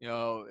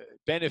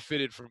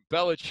benefited from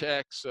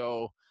Belichick.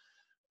 So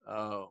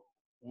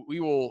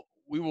we'll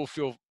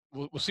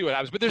see what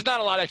happens. But there's not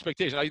a lot of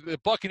expectation. The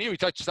Buccaneers, we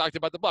talked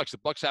about the Bucs. The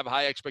Bucs have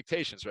high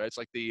expectations, right? It's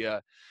like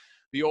the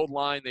old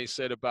line they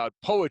said about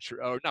poetry,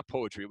 or not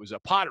poetry. It was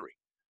pottery.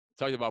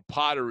 Talking about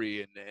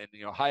pottery and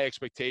high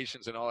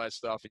expectations and all that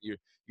stuff, and you're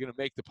going to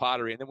make the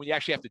pottery, and then when you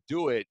actually have to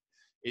do it,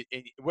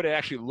 and what it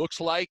actually looks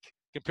like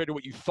compared to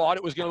what you thought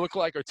it was going to look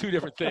like are two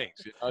different things.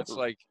 It's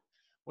like,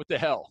 what the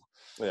hell?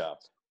 Yeah.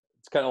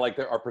 It's kind of like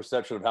our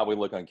perception of how we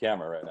look on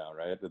camera right now,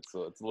 right? It's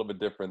a little bit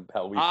different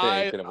how we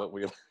think and what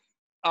we.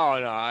 Oh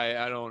no,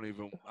 I don't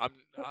even.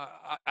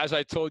 As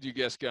I told you,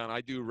 Gascon,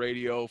 I do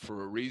radio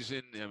for a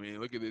reason. I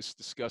mean, look at this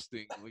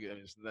disgusting. Look at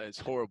this. It's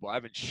horrible. I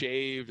haven't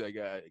shaved. I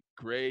got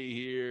gray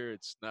here.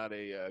 It's not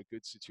a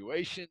good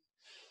situation.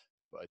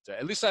 But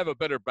at least I have a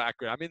better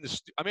background.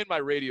 I'm in my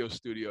radio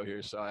studio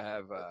here, so I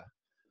have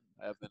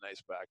the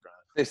nice background.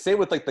 They say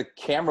with like the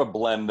camera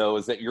blend though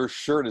is that your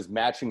shirt is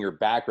matching your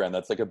background.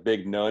 That's like a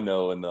big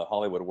no-no in the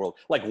Hollywood world.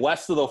 Like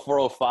west of the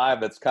 405,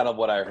 that's kind of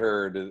what I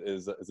heard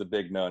is a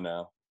big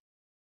no-no.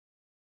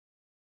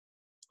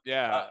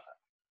 Yeah.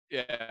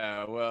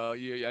 Yeah, well,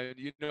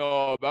 you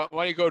know about.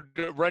 Why don't you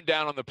go run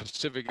down on the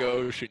Pacific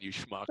Ocean, you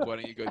schmuck? Why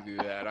don't you go do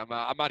that? I'm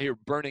out here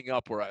burning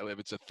up where I live.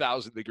 It's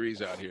 1,000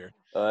 degrees out here.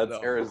 That's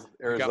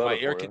Arizona. Got my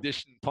air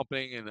conditioning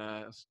pumping, and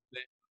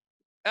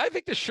I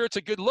think the shirt's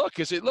a good look.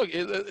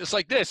 It's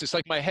like this. It's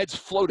like my head's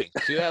floating.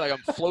 See that? Like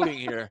I'm floating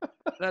here.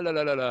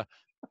 No.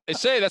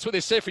 That's what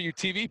they say for you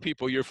TV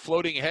people. You're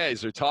floating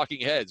heads or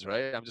talking heads,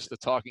 right? I'm just a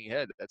talking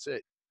head. That's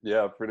it.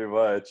 Yeah, pretty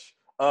much.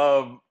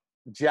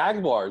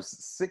 Jaguars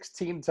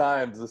 16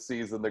 times this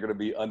season they're going to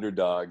be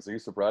underdogs. Are you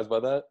surprised by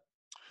that?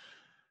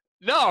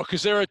 No,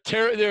 because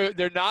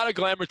they're not a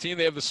glamour team.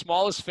 They have the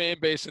smallest fan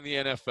base in the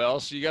NFL,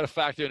 so you got to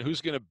factor in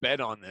who's going to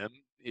bet on them.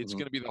 It's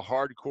going to be the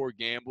hardcore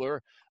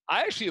gambler.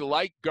 I actually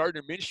like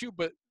Gardner Minshew,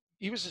 but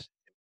he was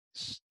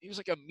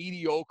like a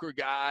mediocre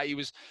guy. He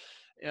was,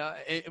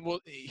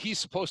 he's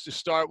supposed to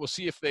start. We'll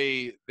see if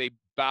they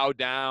bow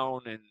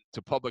down and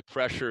to public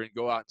pressure and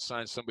go out and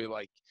sign somebody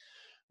like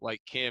like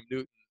Cam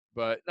Newton.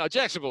 But no,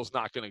 Jacksonville's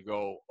not going to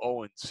go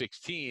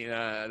 0-16.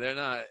 They're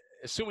not,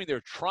 assuming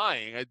they're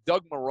trying.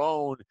 Doug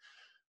Marrone,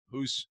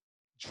 who's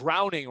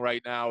drowning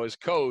right now as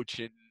coach,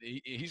 and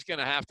he's going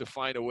to have to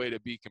find a way to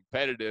be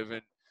competitive.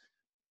 And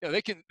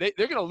they're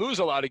going to lose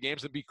a lot of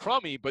games and be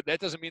crummy, but that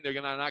doesn't mean they're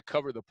going to not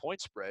cover the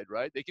point spread,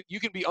 right? You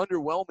can be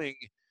underwhelming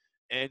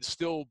and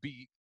still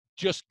be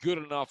just good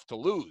enough to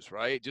lose,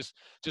 right? Just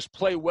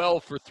play well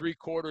for 3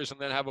 quarters and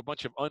then have a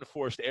bunch of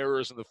unforced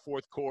errors in the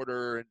fourth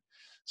quarter and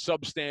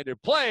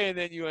substandard play, and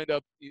then you end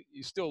up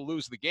you still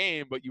lose the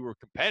game, but you were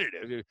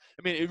competitive.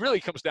 I mean, it really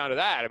comes down to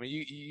that. I mean,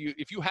 you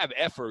if you have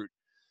effort,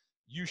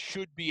 you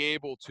should be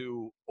able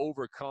to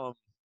overcome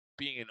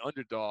being an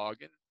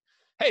underdog. And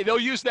hey, they'll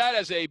use that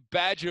as a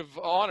badge of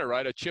honor,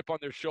 right? A chip on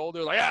their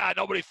shoulder, like,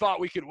 nobody thought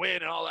we could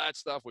win and all that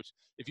stuff, which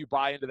if you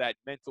buy into that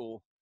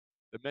mental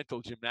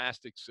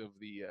gymnastics of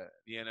the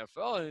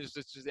NFL,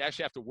 and they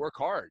actually have to work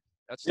hard.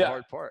 That's the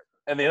hard part.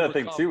 And the other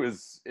thing too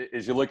is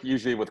you look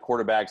usually with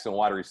quarterbacks and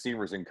wide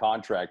receivers in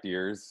contract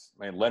years.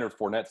 I mean, Leonard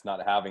Fournette's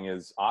not having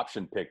his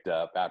option picked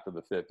up after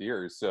the 5th year,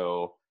 or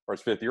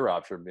his 5th year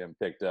option being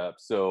picked up.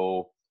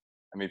 So,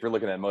 I mean, if you're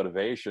looking at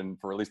motivation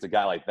for at least a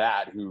guy like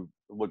that who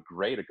looked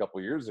great a couple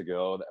of years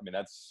ago, I mean,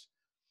 that's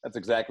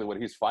exactly what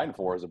he's fighting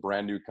for, is a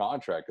brand new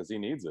contract, because he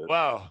needs it.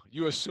 Wow,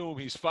 you assume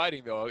he's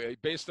fighting, though.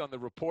 Based on the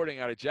reporting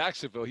out of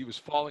Jacksonville, he was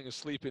falling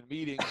asleep in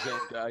meetings,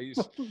 and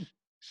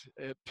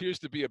it appears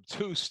to be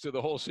obtuse to the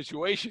whole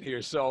situation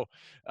here. So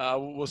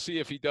we'll see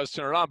if he does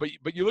turn it on.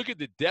 But you look at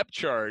the depth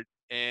chart,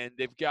 and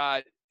they've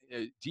got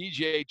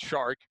DJ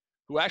Chark,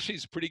 who actually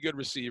is a pretty good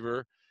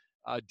receiver.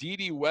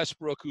 D.D.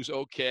 Westbrook, who's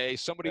okay.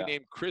 Somebody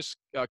named Chris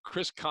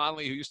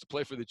Conley, who used to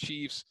play for the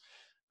Chiefs.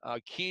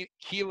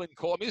 Keelan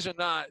Cole. I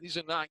mean, these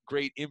are not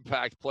great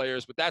impact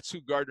players, but that's who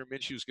Gardner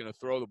Minshew is going to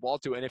throw the ball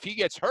to. And if he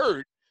gets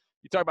hurt,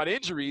 you talk about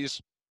injuries.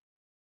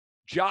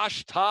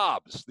 Josh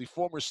Dobbs, the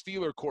former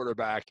Steeler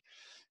quarterback,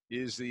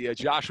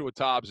 Joshua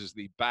Dobbs is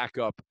the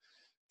backup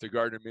to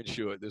Gardner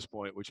Minshew at this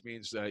point, which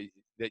means that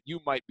you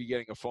might be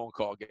getting a phone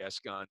call,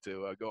 Gascon,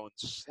 to go and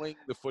sling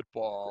the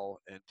football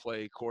and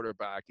play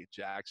quarterback in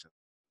Jackson.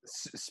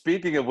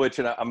 Speaking of which,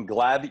 and I'm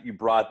glad that you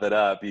brought that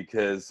up,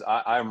 because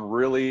I'm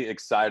really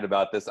excited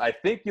about this. I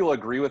think you'll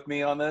agree with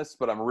me on this,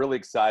 but I'm really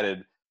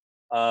excited.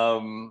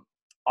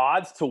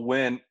 Odds to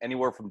win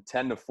anywhere from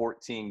 10 to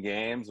 14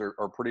 games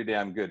are pretty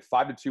damn good.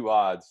 5-2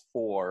 odds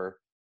for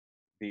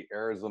the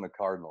Arizona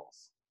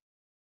Cardinals.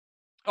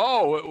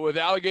 Oh, with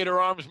Alligator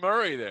Arms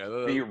Murray there.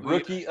 The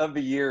rookie of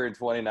the year in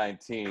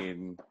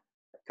 2019,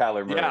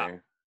 Kyler Murray.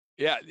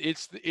 Yeah,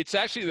 it's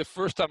actually the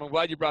first time. I'm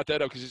glad you brought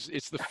that up, because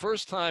it's the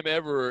first time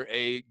ever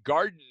a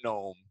Garden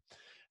Gnome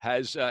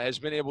has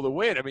been able to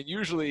win. I mean,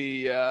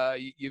 usually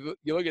you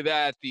look at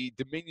that, the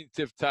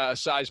diminutive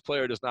size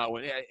player does not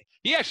win.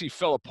 He actually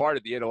fell apart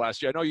at the end of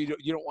last year. I know you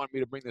don't want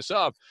me to bring this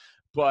up,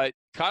 but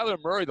Kyler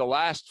Murray, the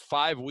last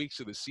 5 weeks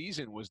of the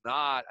season was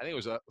not. I think it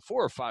was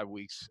 4 or 5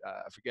 weeks.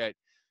 I forget.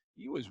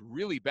 He was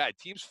really bad.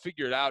 Teams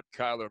figured out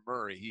Kyler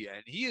Murray.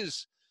 He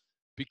is,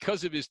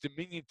 because of his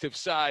diminutive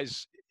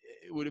size,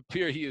 it would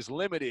appear he is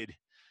limited.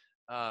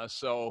 And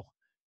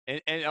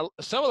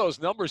some of those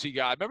numbers he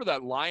got. Remember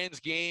that Lions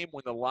game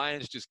when the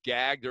Lions just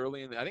gagged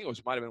early I think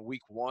it might have been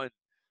week 1.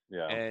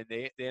 Yeah. And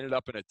they ended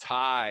up in a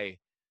tie.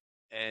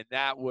 And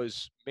that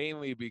was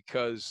mainly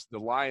because the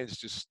Lions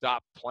just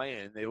stopped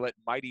playing. They let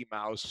Mighty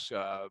Mouse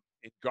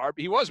in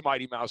garbage. He was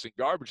Mighty Mouse in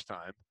garbage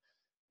time.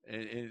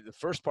 And in the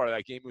first part of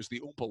that game was the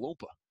Oompa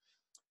Loompa.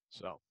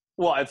 So.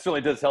 Well, it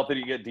certainly does help that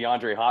you get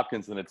DeAndre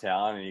Hopkins into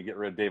town, and you get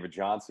rid of David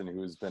Johnson,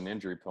 who's been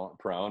injury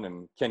prone,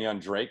 and Kenyon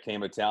Drake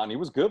came to town. He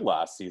was good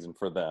last season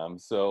for them.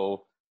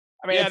 So,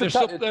 I mean,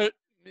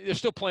 they're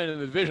still playing in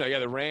the division. Yeah,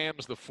 the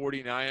Rams, the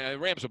 49ers. The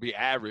Rams will be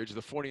average.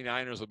 The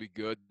 49ers will be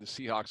good. The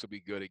Seahawks will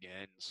be good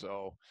again.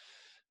 So,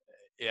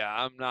 yeah,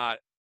 I'm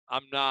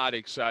not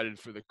excited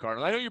for the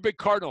Cardinals. I know you're a big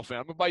Cardinal fan.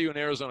 I'm gonna buy you an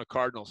Arizona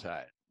Cardinals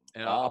hat,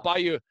 and I'll buy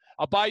you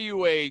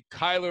a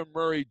Kyler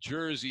Murray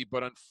jersey.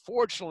 But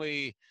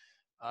unfortunately,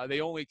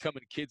 they only come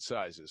in kid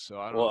sizes, so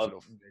I don't know if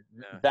it'll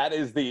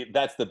fit.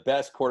 That's the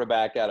best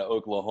quarterback out of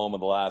Oklahoma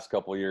the last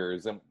couple of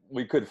years, and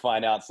we could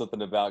find out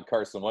something about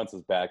Carson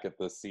Wentz's back at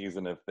this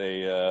season if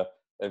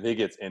he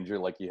gets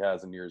injured like he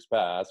has in years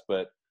past.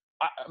 But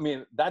I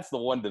mean, that's the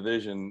one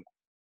division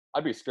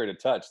I'd be scared to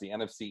touch, the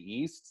NFC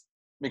East.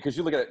 I mean, because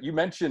you look at it, you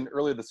mentioned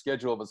earlier the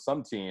schedule of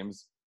some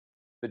teams.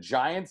 The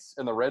Giants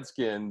and the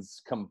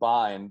Redskins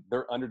combined,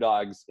 they're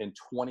underdogs in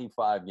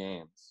 25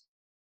 games.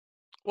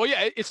 Well,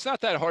 yeah, it's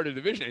not that hard a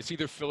division. It's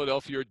either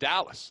Philadelphia or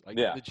Dallas.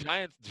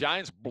 The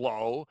Giants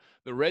blow,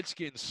 the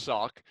Redskins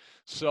suck.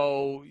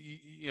 So,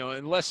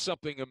 unless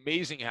something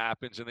amazing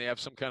happens and they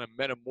have some kind of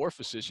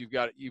metamorphosis, you've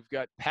got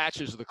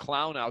Patches the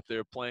Clown out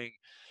there playing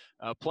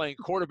playing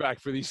quarterback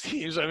for these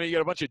teams. I mean, you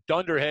got a bunch of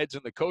dunderheads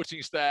in the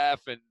coaching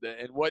staff and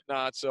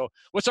whatnot. So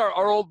what's our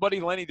old buddy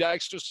Lenny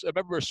Dykstra?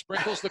 Remember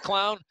Sprinkles the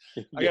Clown?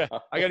 Yeah.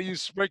 I got to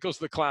use Sprinkles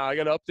the Clown. I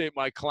got to update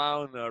my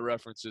clown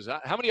references.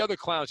 How many other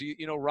clowns?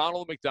 You know,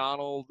 Ronald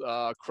McDonald,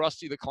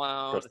 Krusty the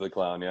Clown. Krusty the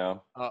Clown, yeah.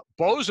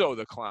 Bozo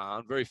the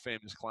Clown, very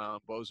famous clown,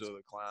 Bozo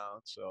the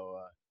Clown. So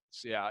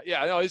yeah.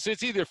 No, it's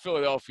either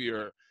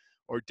Philadelphia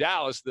or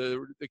Dallas.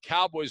 The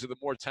Cowboys are the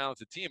more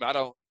talented team. I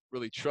don't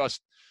really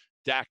trust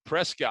Dak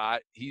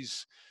Prescott.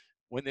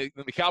 When the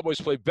Cowboys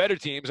play better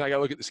teams, I got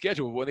to look at the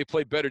schedule. But when they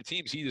play better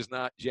teams, he does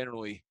not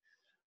generally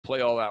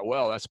play all that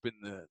well. That's been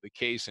the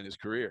case in his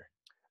career.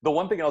 The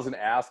one thing I was going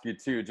to ask you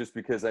too, just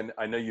because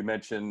I know you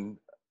mentioned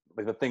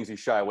like the things you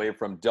shy away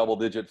from,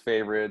 double-digit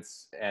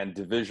favorites and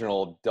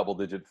divisional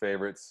double-digit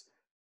favorites.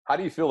 How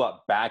do you feel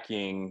about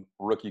backing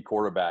rookie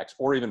quarterbacks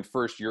or even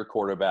first-year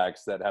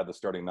quarterbacks that have the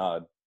starting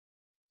nod?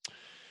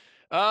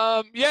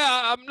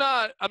 Yeah,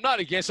 I'm not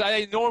against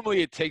it.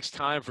 Normally it takes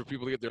time for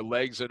people to get their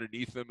legs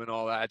underneath them and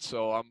all that.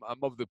 So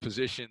I'm of the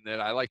position that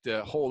I like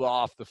to hold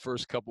off the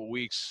first couple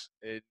weeks,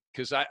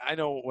 because I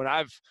know when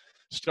I've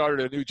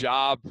started a new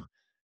job,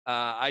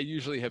 I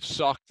usually have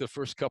sucked the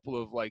first couple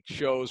of like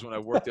shows when I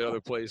worked at other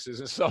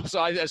places, and so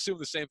I assume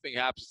the same thing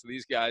happens to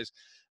these guys.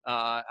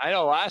 I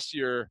know last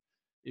year,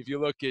 if you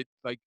look at,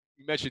 like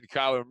you mentioned,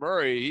 Kyler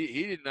Murray,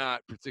 he did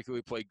not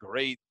particularly play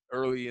great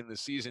early in the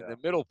season. Yeah.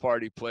 The middle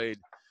part he played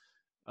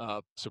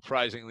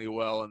surprisingly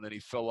well, and then he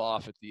fell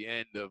off at the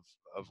end of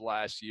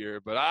last year.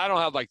 But I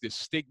don't have like this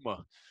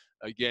stigma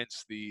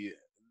against the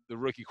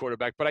rookie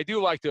quarterback, but I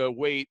do like to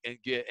wait and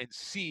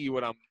see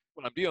what I'm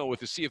dealing with,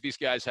 to see if these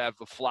guys have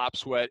the flop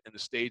sweat and the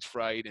stage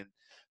fright and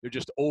they're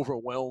just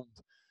overwhelmed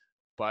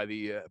by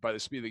the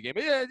speed of the game.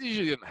 But yeah, it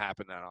usually doesn't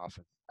happen that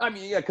often. I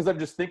mean, yeah, because I'm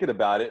just thinking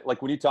about it.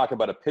 Like when you talk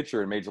about a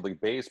pitcher in Major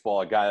League Baseball,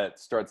 a guy that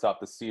starts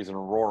off the season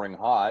roaring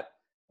hot.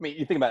 I mean,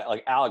 you think about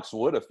like Alex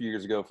Wood a few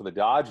years ago for the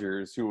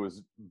Dodgers, who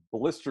was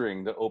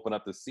blistering to open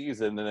up the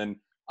season. And then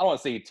I don't want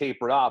to say he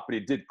tapered off, but he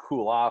did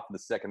cool off in the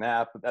second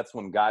half. But that's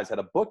when guys had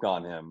a book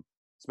on him,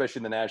 especially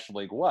in the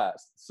National League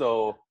West.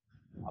 So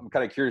I'm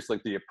kind of curious,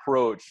 like the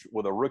approach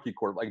with a rookie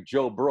quarterback. Like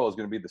Joe Burrow is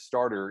going to be the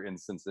starter in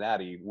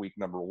Cincinnati week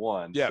number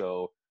 1. Yeah.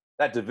 So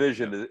that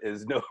division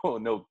is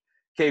no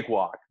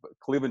cakewalk. But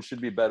Cleveland should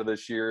be better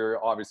this year.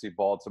 Obviously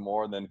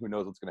Baltimore. And then who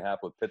knows what's going to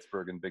happen with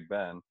Pittsburgh and Big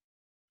Ben.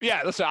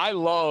 Yeah, listen,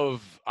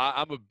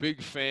 I'm a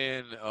big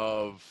fan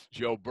of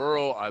Joe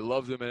Burrow. I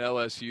love them at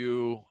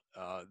LSU.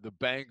 The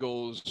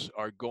Bengals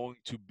are going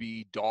to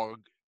be dog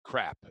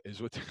crap, is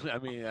what they're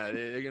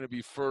going to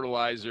be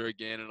fertilizer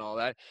again and all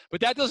that. But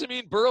that doesn't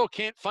mean Burrow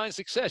can't find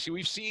success.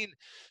 We've seen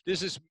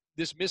this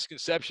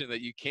misconception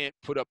that you can't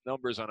put up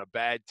numbers on a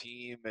bad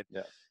team, and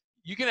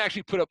you can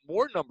actually put up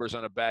more numbers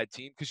on a bad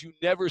team because you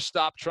never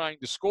stop trying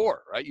to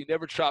score, right? You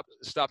never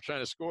stop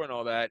trying to score and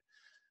all that.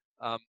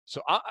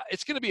 So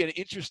it's going to be an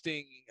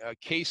interesting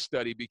case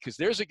study, because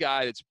there's a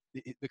guy that's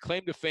the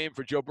claim to fame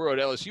for Joe Burrow at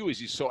LSU is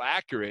he's so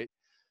accurate.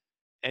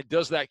 And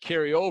does that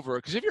carry over?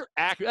 Because if you're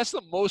accurate, that's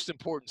the most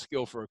important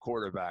skill for a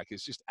quarterback.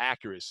 It's just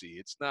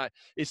accuracy.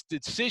 It's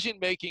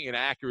decision-making and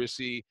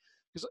accuracy.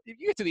 Because if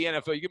you get to the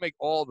NFL, you can make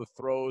all the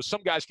throws.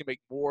 Some guys can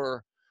make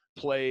more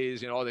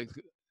plays,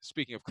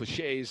 speaking of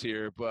cliches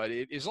here, but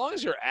as long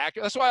as you're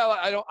accurate, that's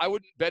why I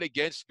wouldn't bet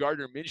against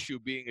Gardner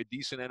Minshew being a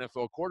decent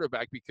NFL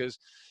quarterback, because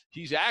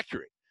he's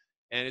accurate.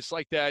 And it's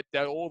like that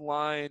old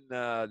line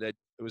that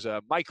it was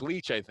Mike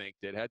Leach, I think,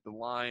 that had the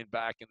line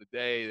back in the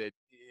day that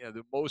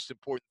the most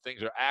important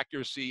things are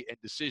accuracy and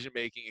decision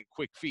making and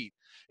quick feet.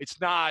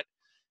 It's not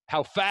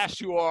how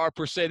fast you are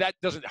per se. That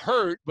doesn't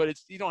hurt, but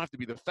you don't have to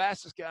be the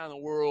fastest guy in the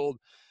world.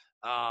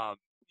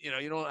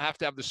 You don't have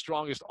to have the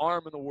strongest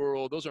arm in the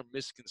world. Those are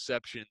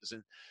misconceptions.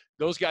 And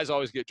those guys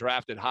always get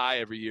drafted high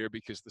every year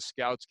because the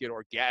scouts get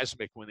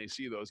orgasmic when they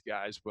see those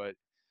guys. But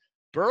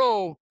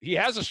Burrow, he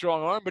has a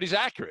strong arm, but he's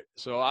accurate.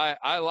 So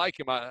I like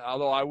him.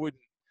 Although I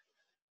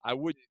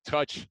wouldn't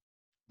touch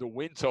the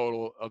win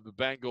total of the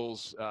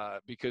Bengals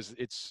because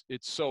it's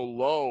so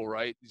low,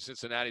 right?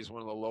 Cincinnati is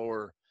one of the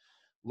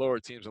lower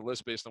teams on the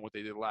list based on what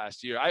they did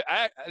last year.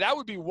 That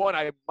would be one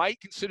I might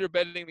consider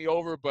betting the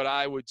over, but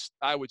I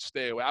would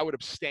stay away. I would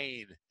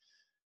abstain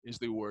is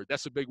the word.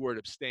 That's a big word,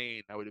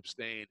 abstain. I would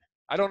abstain.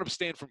 I don't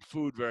abstain from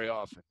food very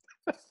often.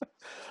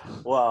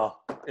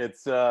 Well,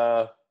 it's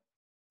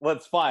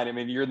fine. I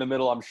mean, you're in the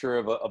middle, I'm sure,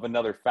 of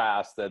another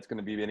fast that's going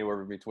to be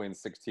anywhere between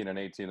 16 and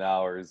 18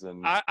 hours.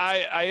 And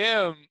I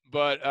am,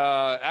 but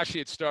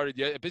actually it started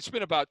yet. It's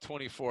been about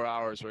 24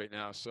 hours right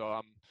now.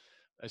 So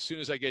as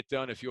soon as I get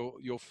done, if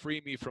you'll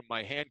free me from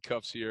my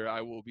handcuffs here,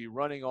 I will be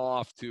running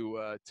off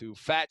to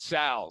Fat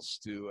Sal's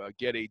to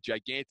get a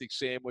gigantic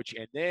sandwich,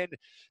 and then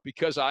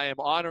because I am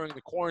honoring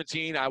the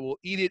quarantine, I will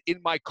eat it in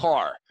my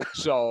car.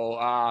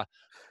 So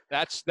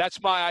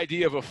that's my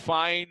idea of a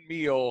fine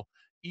meal.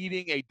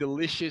 Eating a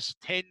delicious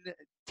 10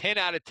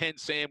 out of 10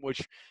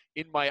 sandwich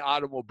in my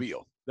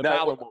automobile. The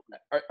now, Maller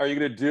movie. are you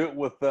going to do it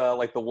with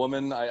like the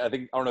woman? I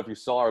think, I don't know if you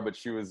saw her, but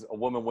a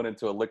woman went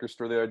into a liquor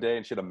store the other day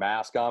and she had a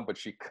mask on, but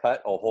she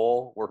cut a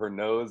hole where her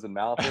nose and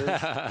mouth is.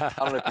 I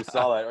don't know if you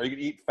saw that. Are you going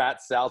to eat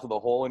fat salad with a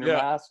hole in your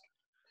Yeah. mask?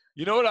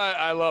 You know what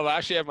I love? I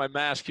actually have my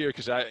mask here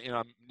because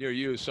I'm near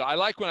you. So I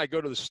like when I go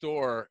to the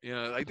store,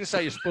 like this is how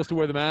you're supposed to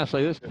wear the mask,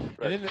 like this.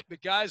 Right. And then the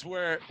guys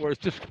wear it where it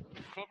just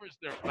covers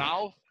their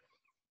mouth.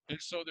 And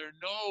so their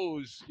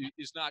nose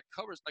is not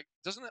covered. Like,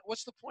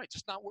 what's the point?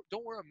 Just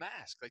don't wear a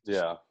mask. Like, just,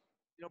 Yeah.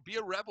 Be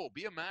a rebel,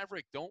 be a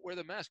maverick. Don't wear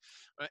the mask.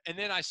 And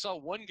then I saw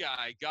one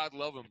guy, God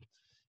love him.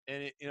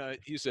 And,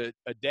 he's a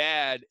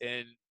dad,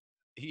 and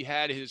he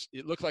had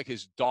it looked like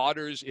his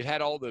daughter's, it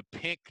had all the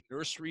pink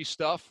nursery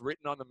stuff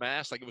written on the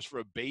mask, like it was for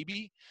a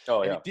baby.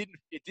 Oh, and yeah.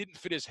 it didn't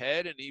fit his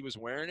head, and he was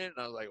wearing it.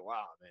 And I was like,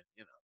 wow,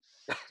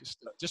 man,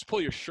 just pull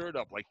your shirt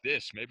up like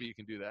this. Maybe you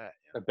can do that.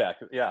 Back.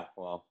 Yeah.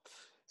 Well,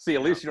 see,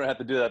 at least you don't have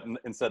to do that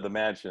inside the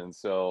mansion.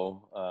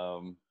 So,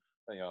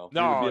 you would be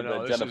able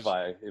to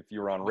identify if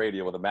you were on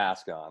radio with a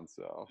mask on.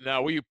 So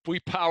no, we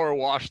power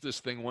wash this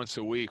thing once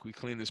a week. We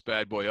clean this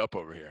bad boy up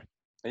over here.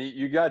 And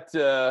you got,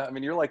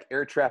 you're like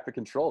air traffic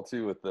control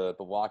too, with the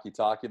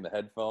walkie-talkie and the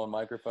headphone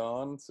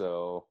microphone.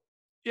 So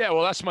yeah,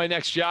 well, that's my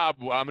next job.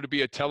 I'm going to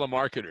be a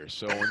telemarketer.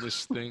 So when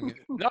this thing,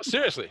 no,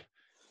 seriously,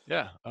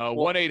 yeah,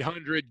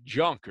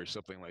 1-800-JUNK or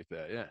something like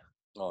that. Yeah.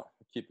 Oh,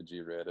 keep it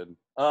G-rated.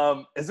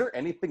 Is there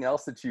anything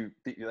else that you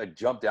like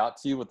jumped out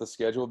to you with the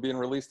schedule being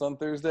released on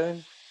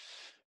Thursday?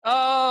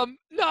 No,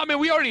 I mean,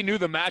 we already knew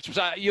the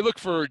matchups. You look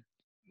for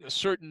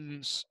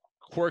certain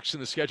quirks in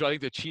the schedule. I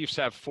think the Chiefs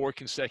have 4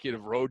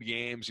 consecutive road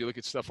games. You look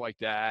at stuff like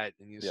that,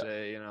 and you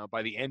say,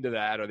 by the end of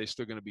that, are they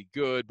still going to be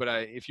good? But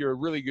if you're a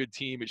really good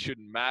team, it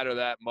shouldn't matter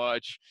that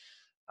much.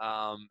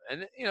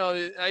 And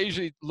I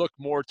usually look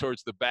more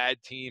towards the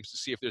bad teams to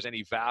see if there's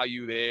any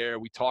value there.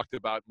 We talked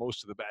about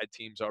most of the bad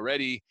teams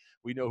already.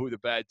 We know who the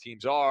bad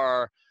teams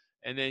are.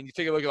 And then you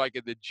take a look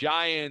at the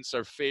Giants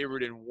are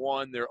favored in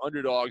 1, they're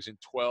underdogs in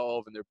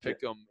 12, and they're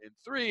pick 'em in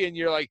 3. And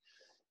you're like,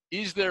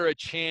 is there a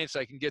chance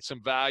I can get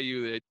some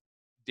value that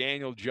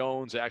Daniel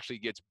Jones actually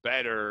gets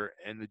better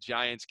and the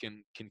Giants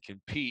can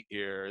compete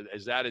here?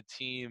 Is that a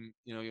team,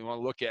 you want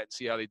to look at and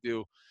see how they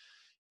do,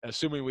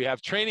 assuming we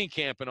have training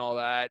camp and all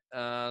that?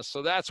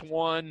 So that's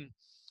one.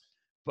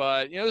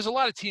 But, there's a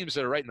lot of teams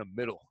that are right in the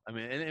middle. I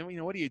mean,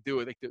 and what do you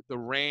do? Like the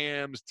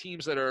Rams,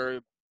 teams that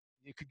are,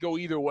 it could go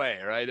either way,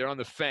 right? They're on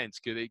the fence.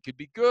 It could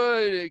be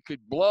good. It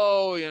could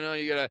blow.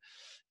 You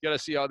gotta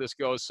see how this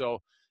goes. So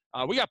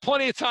we got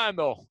plenty of time,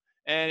 though.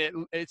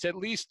 And it's at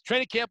least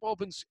training camp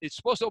opens. It's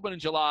supposed to open in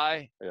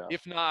July. Yeah.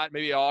 If not,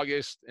 maybe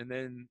August. And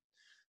then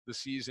the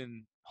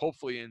season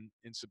hopefully in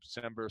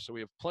September. So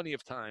we have plenty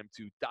of time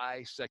to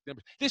dissect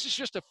numbers. This is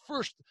just a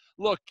first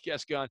look,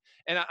 Gascon.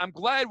 And I'm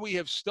glad we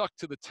have stuck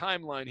to the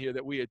timeline here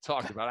that we had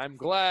talked about. I'm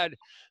glad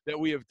that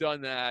we have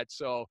done that.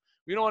 So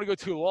we don't want to go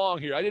too long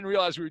here. I didn't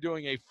realize we were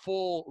doing a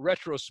full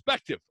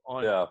retrospective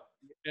on the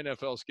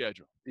NFL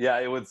schedule. Yeah,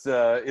 it was.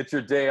 It's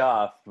your day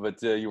off,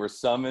 but you were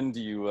summoned.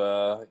 You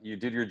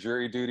did your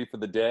jury duty for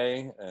the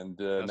day, and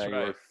now you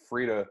are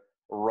free to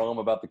roam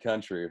about the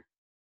country.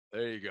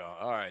 There you go.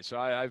 All right, so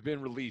I've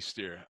been released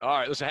here. All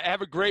right, listen,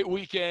 have a great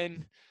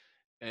weekend,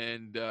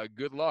 and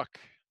good luck.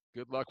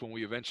 Good luck when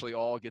we eventually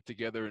all get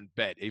together and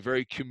bet. A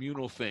very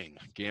communal thing,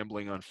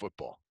 gambling on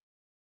football.